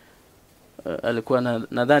alikuwa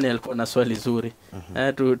nadhani alikuwa na swali zuri.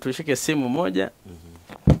 Tushike simu moja.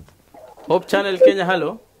 Hope Channel Kenya,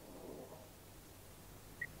 hello.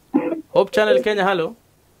 Hope Channel Kenya, hello.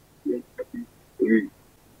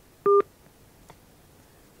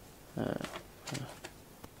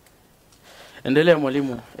 Endelea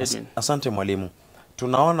mwalimu Edwin. Asante mwalimu.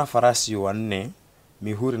 Tunaona farasi wanne,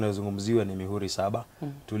 mihuri inayozungumziwa ni mihuri 7.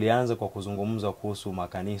 Tulianza kwa kuzungumza kuhusu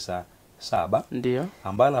makanisa 7. Ndio.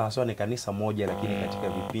 Ambalo haswa ni kanisa moja lakini katika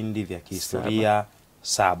vipindi vya kihistoria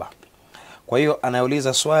 7. Kwa hiyo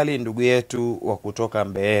anauliza swali ndugu yetu wa kutoka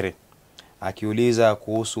Mbeere. Akiuliza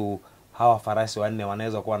kuhusu hawa farasi wanne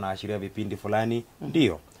wanaweza kuwa wanaashiria vipindi fulani.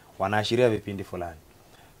 Ndio, wanaashiria vipindi fulani.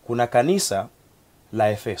 Kuna kanisa la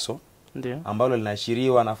Efeso. Ndio. Ambalo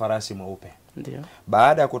linaashiriwa na farasi mweupe. Ndio.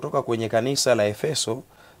 Baada ya kutoka kwenye kanisa la Efeso,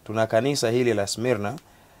 tuna kanisa hili la Smyrna,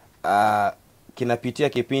 kinapitia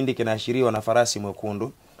kipindi kinaashiriwa na farasi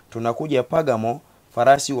mwekundu. Tunakuja Pagamo,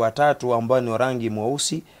 farasi watatu ambao ni rangi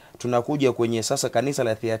mweusi. Tunakuja kwenye sasa kanisa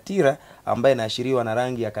la Thiatira ambaye inaashiriwa na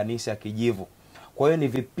rangi ya kanisa ya kijivu. Kwa hiyo ni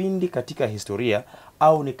vipindi katika historia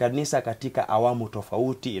au ni kanisa katika awamu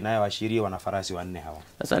tofauti inayoashiriwa na farasi wanne hawa.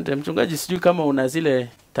 Asante mchungaji, sijui kama una zile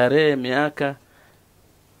tarehe miaka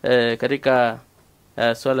katika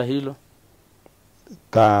swala hilo.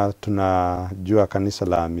 Tunajua kanisa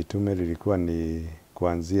la mitume lilikuwa ni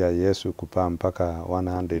kuanzia Yesu kupaa mpaka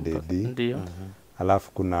 100 AD. Ndio.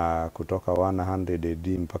 Alafu kuna kutoka 100 AD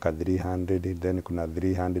mpaka 300, then kuna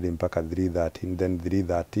 300 mpaka 313, then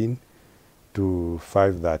 313 to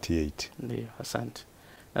 5:38. Ndio, asante.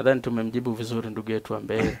 Nadhani tumemjibu vizuri ndugu yetu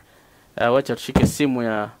ambaye wacha tushike simu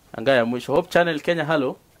ya anga ya mwisho. Hope Channel Kenya,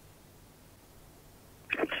 hello.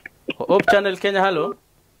 Hope Channel Kenya, hello.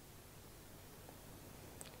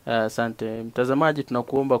 Asante. Mtazamaji,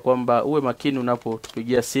 tunakuomba kwamba uwe makini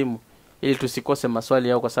unapotupigia simu ili tusikose maswali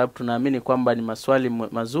yao, kwa sababu tunaamini kwamba ni maswali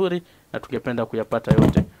mazuri na tungependa kuyapata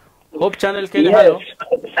yote. Hope Channel Kenya, hello.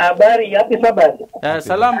 Habari, happy Sabbath.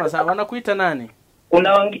 Salama sana. Wanakuita nani?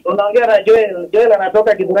 Unaongea na Joel. Joel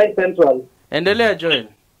anatoka Kidurai Central. Endelea Joel.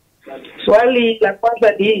 Swali la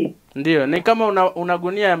kwanza ni ndio, ni kama una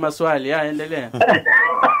gunia ya maswali. Endelea.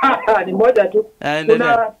 Ni moja tu.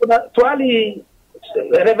 Kuna swali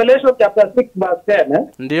Revelation chapter 6 verse 10,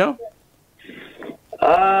 Ndio.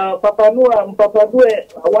 Mpapanue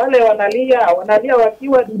wale wanalia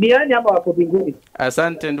wakiwa duniani ama wako mbinguni?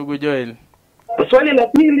 Asante ndugu Joel. Swali la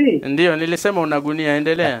pili. Ndio, nilisema una gunia,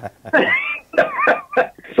 endelea.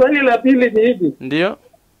 Swali la pili ni hivi. Ndio.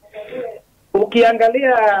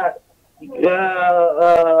 Ukiangalia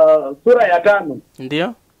sura ya 5.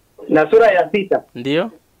 Ndio. Na sura ya 6.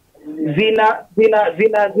 Ndio.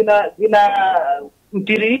 Zina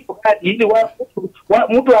mtiririko kati ili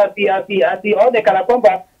mtu asione kana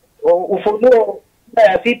kwamba Ufunuo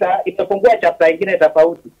ya 6 itafungua chapter nyingine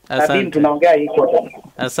tofauti. Lakini tunaongea hiko.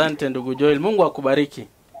 Asante ndugu Joel. Mungu akubariki.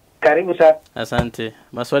 Karibu sana. Asante.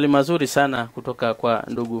 Maswali mazuri sana kutoka kwa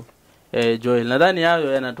ndugu Joel. Nadhani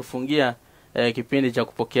hayo yanatufungia kipindi cha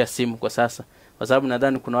kupokea simu kwa sasa, kwa sababu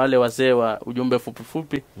nadhani kuna wale wazee wa ujumbe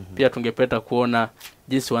fupi pia tungependa kuona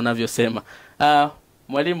jinsi wanavyosema.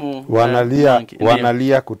 Mwalimu,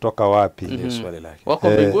 wanalia kutoka wapi? Swali lake. Wako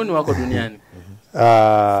mbinguni, wako duniani.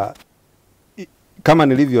 Kama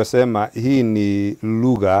nilivyosema, hii ni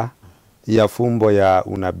lugha ya fumbo ya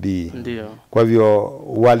unabii. Ndio. Kwa hivyo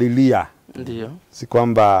walilia. Ndio. Si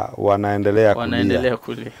kwamba wanaendelea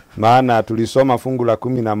kulia. Maana tulisoma fungu la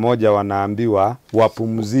 11, wanaambiwa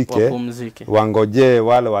wapumzike. Wangojee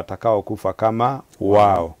wale watakao kufa kama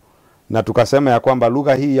wao. Na tukasema ya kwamba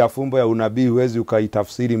lugha hii ya fumbo ya unabii huwezi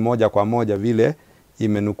ukaitafsiri moja kwa moja vile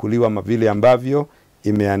imenukuliwa vile ambavyo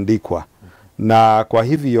imeandikwa. Na kwa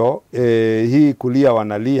hivyo hii kulia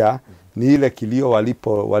wanalia ni ile kilio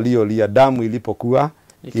waliolia damu ilipokuwa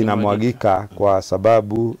inamwagika kwa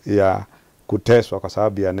sababu ya kuteswa kwa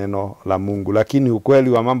sababu ya neno la Mungu. Lakini ukweli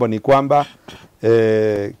wa mambo ni kwamba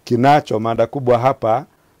kinacho mada kubwa hapa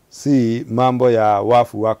si mambo ya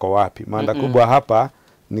wafu wako wapi. Mada kubwa hapa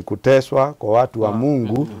ni kuteswa kwa watu wa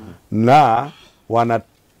Mungu, na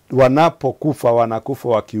wanapokufa wanakufa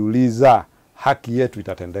wakiuliza haki yetu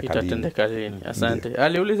itatendeka lini. Asante.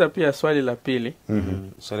 Aliuliza pia swali la pili.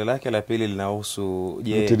 Swali lake la pili linahusu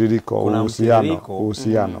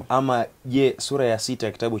uhusiano. Ama sura ya 6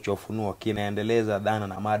 ya kitabu cha Ufunuo kinaendeleza dhana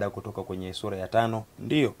na mada kutoka kwenye sura ya 5?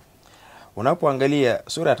 Ndio. Unapoangalia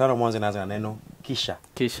sura ya 5 mwanzo inaanza na neno kisha.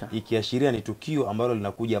 Ikiashiria ni tukio ambalo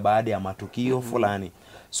linakuja baada ya matukio fulani.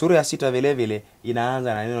 Sura ya 6 vile vile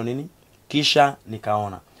inaanza na neno nini? Kisha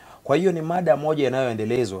nikaona. Kwa hiyo ni mada moja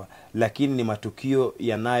inayoendelezwa, lakini ni matukio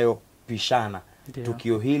yanayopishana.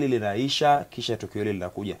 Tukio hili linaisha, kisha tukio hili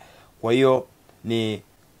linakuja. Kwa hiyo ni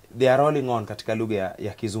they are rolling on katika lugha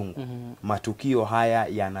ya Kizungu. Matukio haya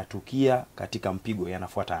yanatukia katika mpigo,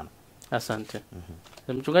 yanafuatana. Asante.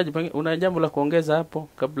 Mchungaji, una jambo la kuongeza hapo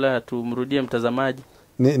kabla tumrudie mtazamaji?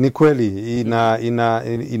 Ni kweli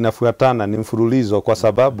inafuatana, ni mfululizo, kwa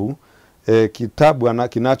sababu kitabu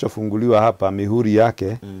kinachofunguliwa hapa mihuri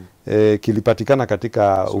yake kilipatikana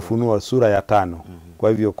katika Ufunuo sura ya 5. Kwa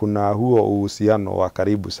hivyo kuna huo uhusiano wa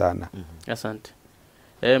karibu sana. Asante.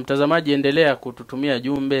 Mtazamaji, endelea kututumia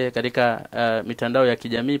jumbe katika mitandao ya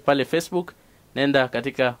kijamii pale Facebook. Nenda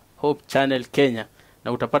katika Hope Channel Kenya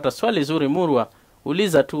na utapata swali zuri murwa.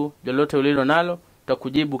 Uliza tu lolote ulilo nalo,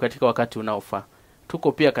 tutakujibu katika wakati unaofaa.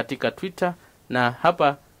 Tuko pia katika Twitter na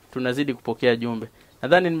hapa tunazidi kupokea jumbe.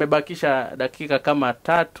 Nadhani nimebakisha dakika kama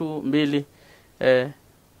 3-2.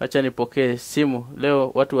 Acha nipokee simu.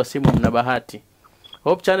 Leo watu wa simu mna bahati.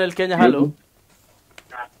 Hope Channel Kenya, hello.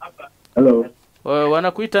 Hello.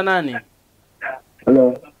 Wanakuita nani?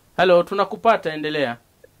 Hello. Hello, tunakupata, endelea.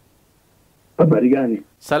 Habari gani?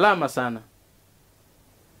 Salama sana.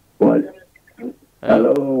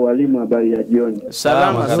 Hello, walimu, habari ya jioni.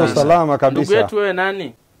 Salama sana. Salama kabisa. Ndugu yetu wewe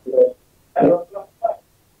nani?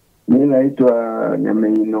 Mimi naitwa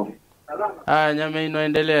Nyameino. Nyameino,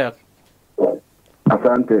 endelea.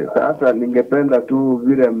 Asante. Sasa ningependa tu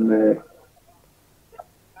vile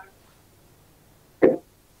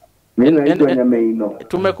mimi naitwa Nyameino.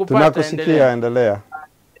 Tumekupata, endelea.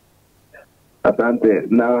 Asante.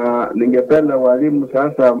 Na ningependa walimu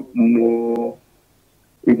sasa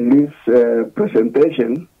in this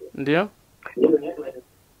presentation. Ndio.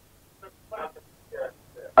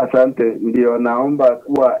 Asante, ndio naomba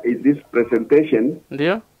kuwa in this presentation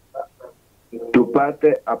ndio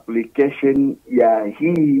tupate application ya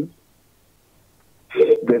hii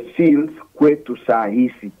the seals kwetu saa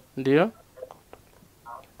hizi. Ndio.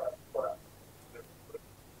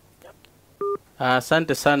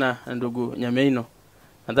 Asante sana ndugu Nyameino.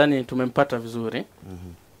 Nadhani tumempata vizuri.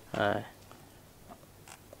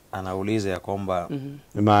 Anauliza ya kwamba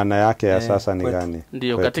maana yake ya sasa ni gani?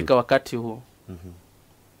 Ndio, katika wakati huu.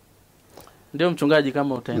 Ndio mchungaji,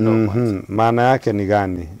 kama utaenda kwanza. Maana yake ni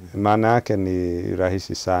gani? Maana yake ni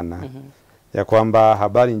rahisi sana. Ya kwamba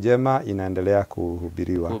habari njema inaendelea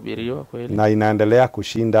kuhubiriwa kweli. Na inaendelea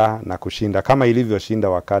kushinda kama ilivyoshinda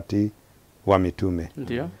wakati wa mitume.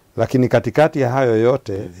 Ndio. Lakini katikati ya hayo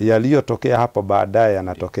yote yaliyotokea hapo baadaye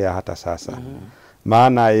yanatokea hata sasa.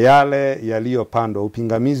 Maana yale yaliyopandwa,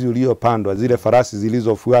 upingamizi uliopandwa, zile farasi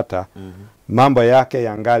zilizofuata, mambo yake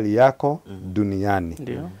yangali yako duniani.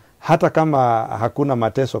 Ndio. Hata kama hakuna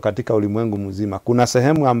mateso katika ulimwengu mzima, kuna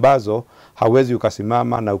sehemu ambazo hawezi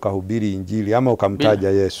ukasimama na ukahubiri injili ama ukamtaja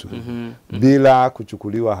Yesu bila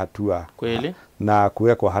kuchukuliwa hatua kweli na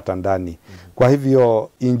kuwekwa hata ndani. Kwa hivyo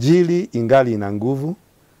injili ingali ina nguvu,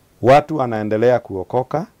 watu wanaendelea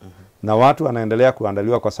kuokoka na watu wanaendelea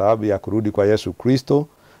kuandaliwa kwa sababu ya kurudi kwa Yesu Kristo.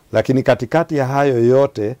 Lakini katikati ya hayo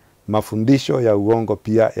yote mafundisho ya uongo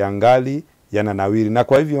pia yangali yananawiri, na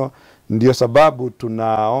kwa hivyo ndio sababu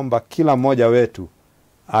tunaomba kila mmoja wetu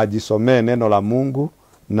ajisomee neno la Mungu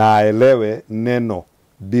na aelewe neno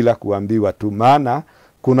bila kuambiwa tu. Maana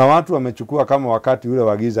kuna watu wamechukua kama wakati ule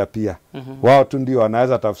wa giza pia. Wao tu ndio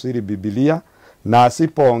wanaweza tafsiri Biblia, na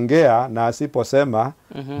asipoongea na asiposema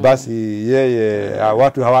basi yeye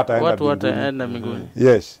watu hawataenda mbinguni.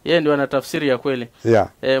 Yes. Yeye ndio ana tafsiri ya kweli. Yeah.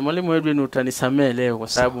 Mwalimu Edwin, utanisamee leo kwa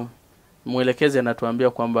sababu mwelekezi anatuambia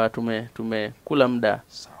kwamba tumekula muda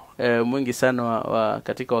mwingi sana wa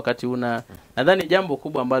katika wakati una. Nadhani jambo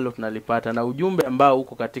kubwa ambalo tunalipata na ujumbe ambao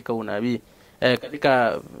uko katika unabii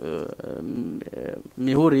katika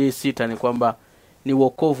mihuri hii 6 ni kwamba ni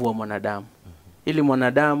wokovu wa mwanadamu. Ili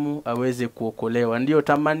mwanadamu aweze kuokolewa. Ndio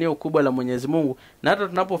tamanio kubwa la Mwenyezi Mungu. Na hata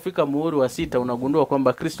tunapofika muhuri wa 6 unagundua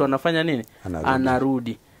kwamba Kristo anafanya nini?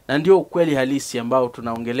 Anarudi. Na ndio ukweli halisi ambao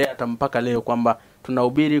tunaongelea hata mpaka leo, kwamba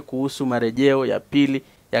tunahubiri kuhusu marejeo ya pili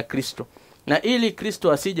ya Kristo. Na ili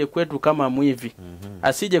Kristo asije kwetu kama mwivi,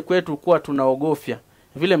 asije kwetu kuwa tunaogofya,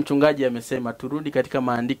 vile mchungaji amesema, turudi katika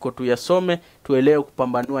maandiko, tuyasome, tuelewe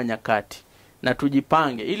kupambanua nyakati na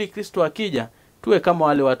tujipange ili Kristo akija tuwe kama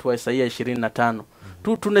wale watu wa Isaia 25.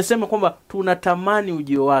 Tunasema kwamba tunatamani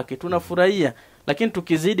ujio wake, tunafurahia, lakini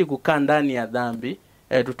tukizidi kukaa ndani ya dhambi,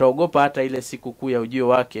 tutaogopa hata ile siku kuu ya ujio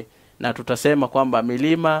wake, na tutasema kwamba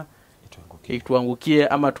milima ituangukie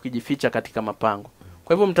ama tukijificha katika mapango.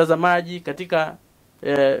 Kwa hivyo mtazamaji, katika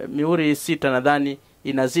mihuri 6 nadhani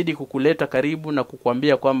inazidi kukuleta karibu na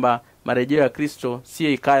kukuambia kwamba marejeo ya Kristo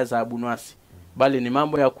si ikaya za abunwasi, bali ni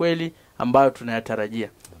mambo ya kweli ambayo tunayatarajia.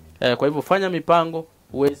 Kwa hivyo fanya mipango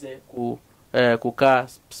uweze kukaa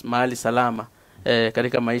mahali salama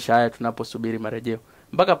katika maisha haya tunaposubiri marejeo.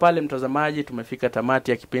 Mpaka pale mtazamaji, tumefika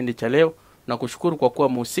tamati ya kipindi cha leo. Na kushukuru kwa kuwa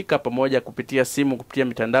mhusika pamoja kupitia simu, kupitia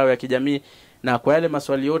mitandao ya kijamii, na kwa yale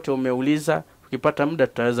maswali yote umeuliza. Ukipata muda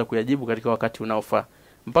tutaweza kuyajibu katika wakati unaofaa.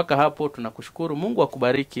 Mpaka hapo tunakushukuru. Mungu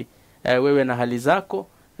akubariki wewe na hali zako.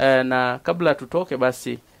 Na kabla tutoke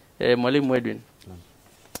basi mwalimu Edwin,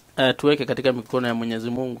 tuweke katika mikono ya Mwenyezi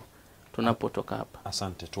Mungu tunapotoka hapa.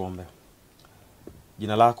 Asante, tuombe.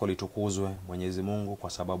 Jina lako litukuzwe Mwenyezi Mungu kwa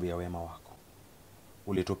sababu ya wema wako.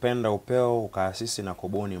 Ulitupenda upeo, ukaasisi na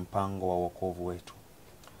kubuni mpango wa wokovu wetu.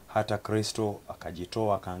 Hata Kristo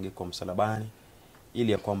akajitoa, akaangikwa msalabani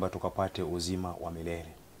ili ya kwamba tukapate uzima wa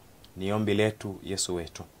milele. Ni ombi letu Yesu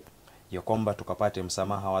wetu, ya kwamba tukapate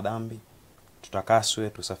msamaha wa dhambi, tutakaswe,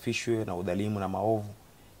 tusafishwe na udhalimu na maovu,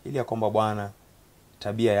 ili ya kwamba Bwana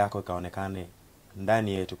tabia yako ikaonekane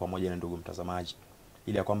ndani yetu pamoja na ndugu mtazamaji,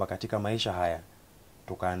 ili ya kwamba katika maisha haya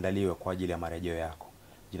tukaandaliwe kwa ajili ya marejeo yako.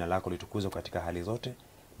 Jina lako litukuzwe katika hali zote,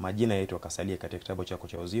 majina yetu akasalie katika kitabu chako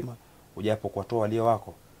cha uzima. Ujapo kuwatoa walio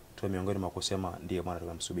wako, tuwe miongoni mwa kusema ndiye Bwana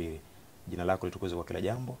tunamsubiri. Jina lako litukuzwe kwa kila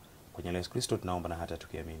jambo. Kwa jina la Yesu Kristo tunaomba na hata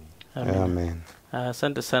tukiamini. Amen.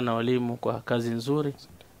 Asante sana walimu kwa kazi nzuri.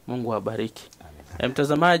 Mungu awabariki.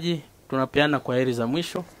 Mtazamaji, tunapeana kwa heri za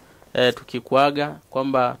mwisho. Tukikuaga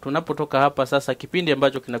kwamba tunapotoka hapa sasa, kipindi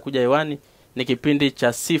ambacho kinakuja hewani ni kipindi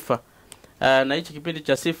cha sifa. Na hichi kipindi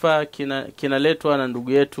cha sifa kinaletwa na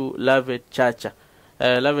ndugu yetu Lave Chacha.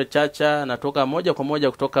 Lave Chacha anatoka moja kwa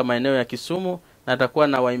moja kutoka maeneo ya Kisumu, na atakuwa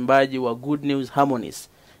na waimbaji wa Good News Harmonies.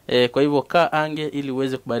 Kwa hivyo kaa ange ili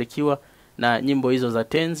uweze kubarikiwa na nyimbo hizo za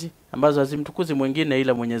tenzi ambazo hazimtukuzi mwingine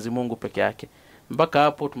ila Mwenyezi Mungu peke yake. Mpaka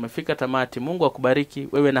hapo tumefika tamati. Mungu akubariki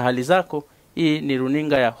wewe na hali zako. Hii ni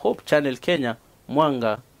runinga ya Hope Channel Kenya,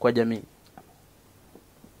 mwanga kwa jamii.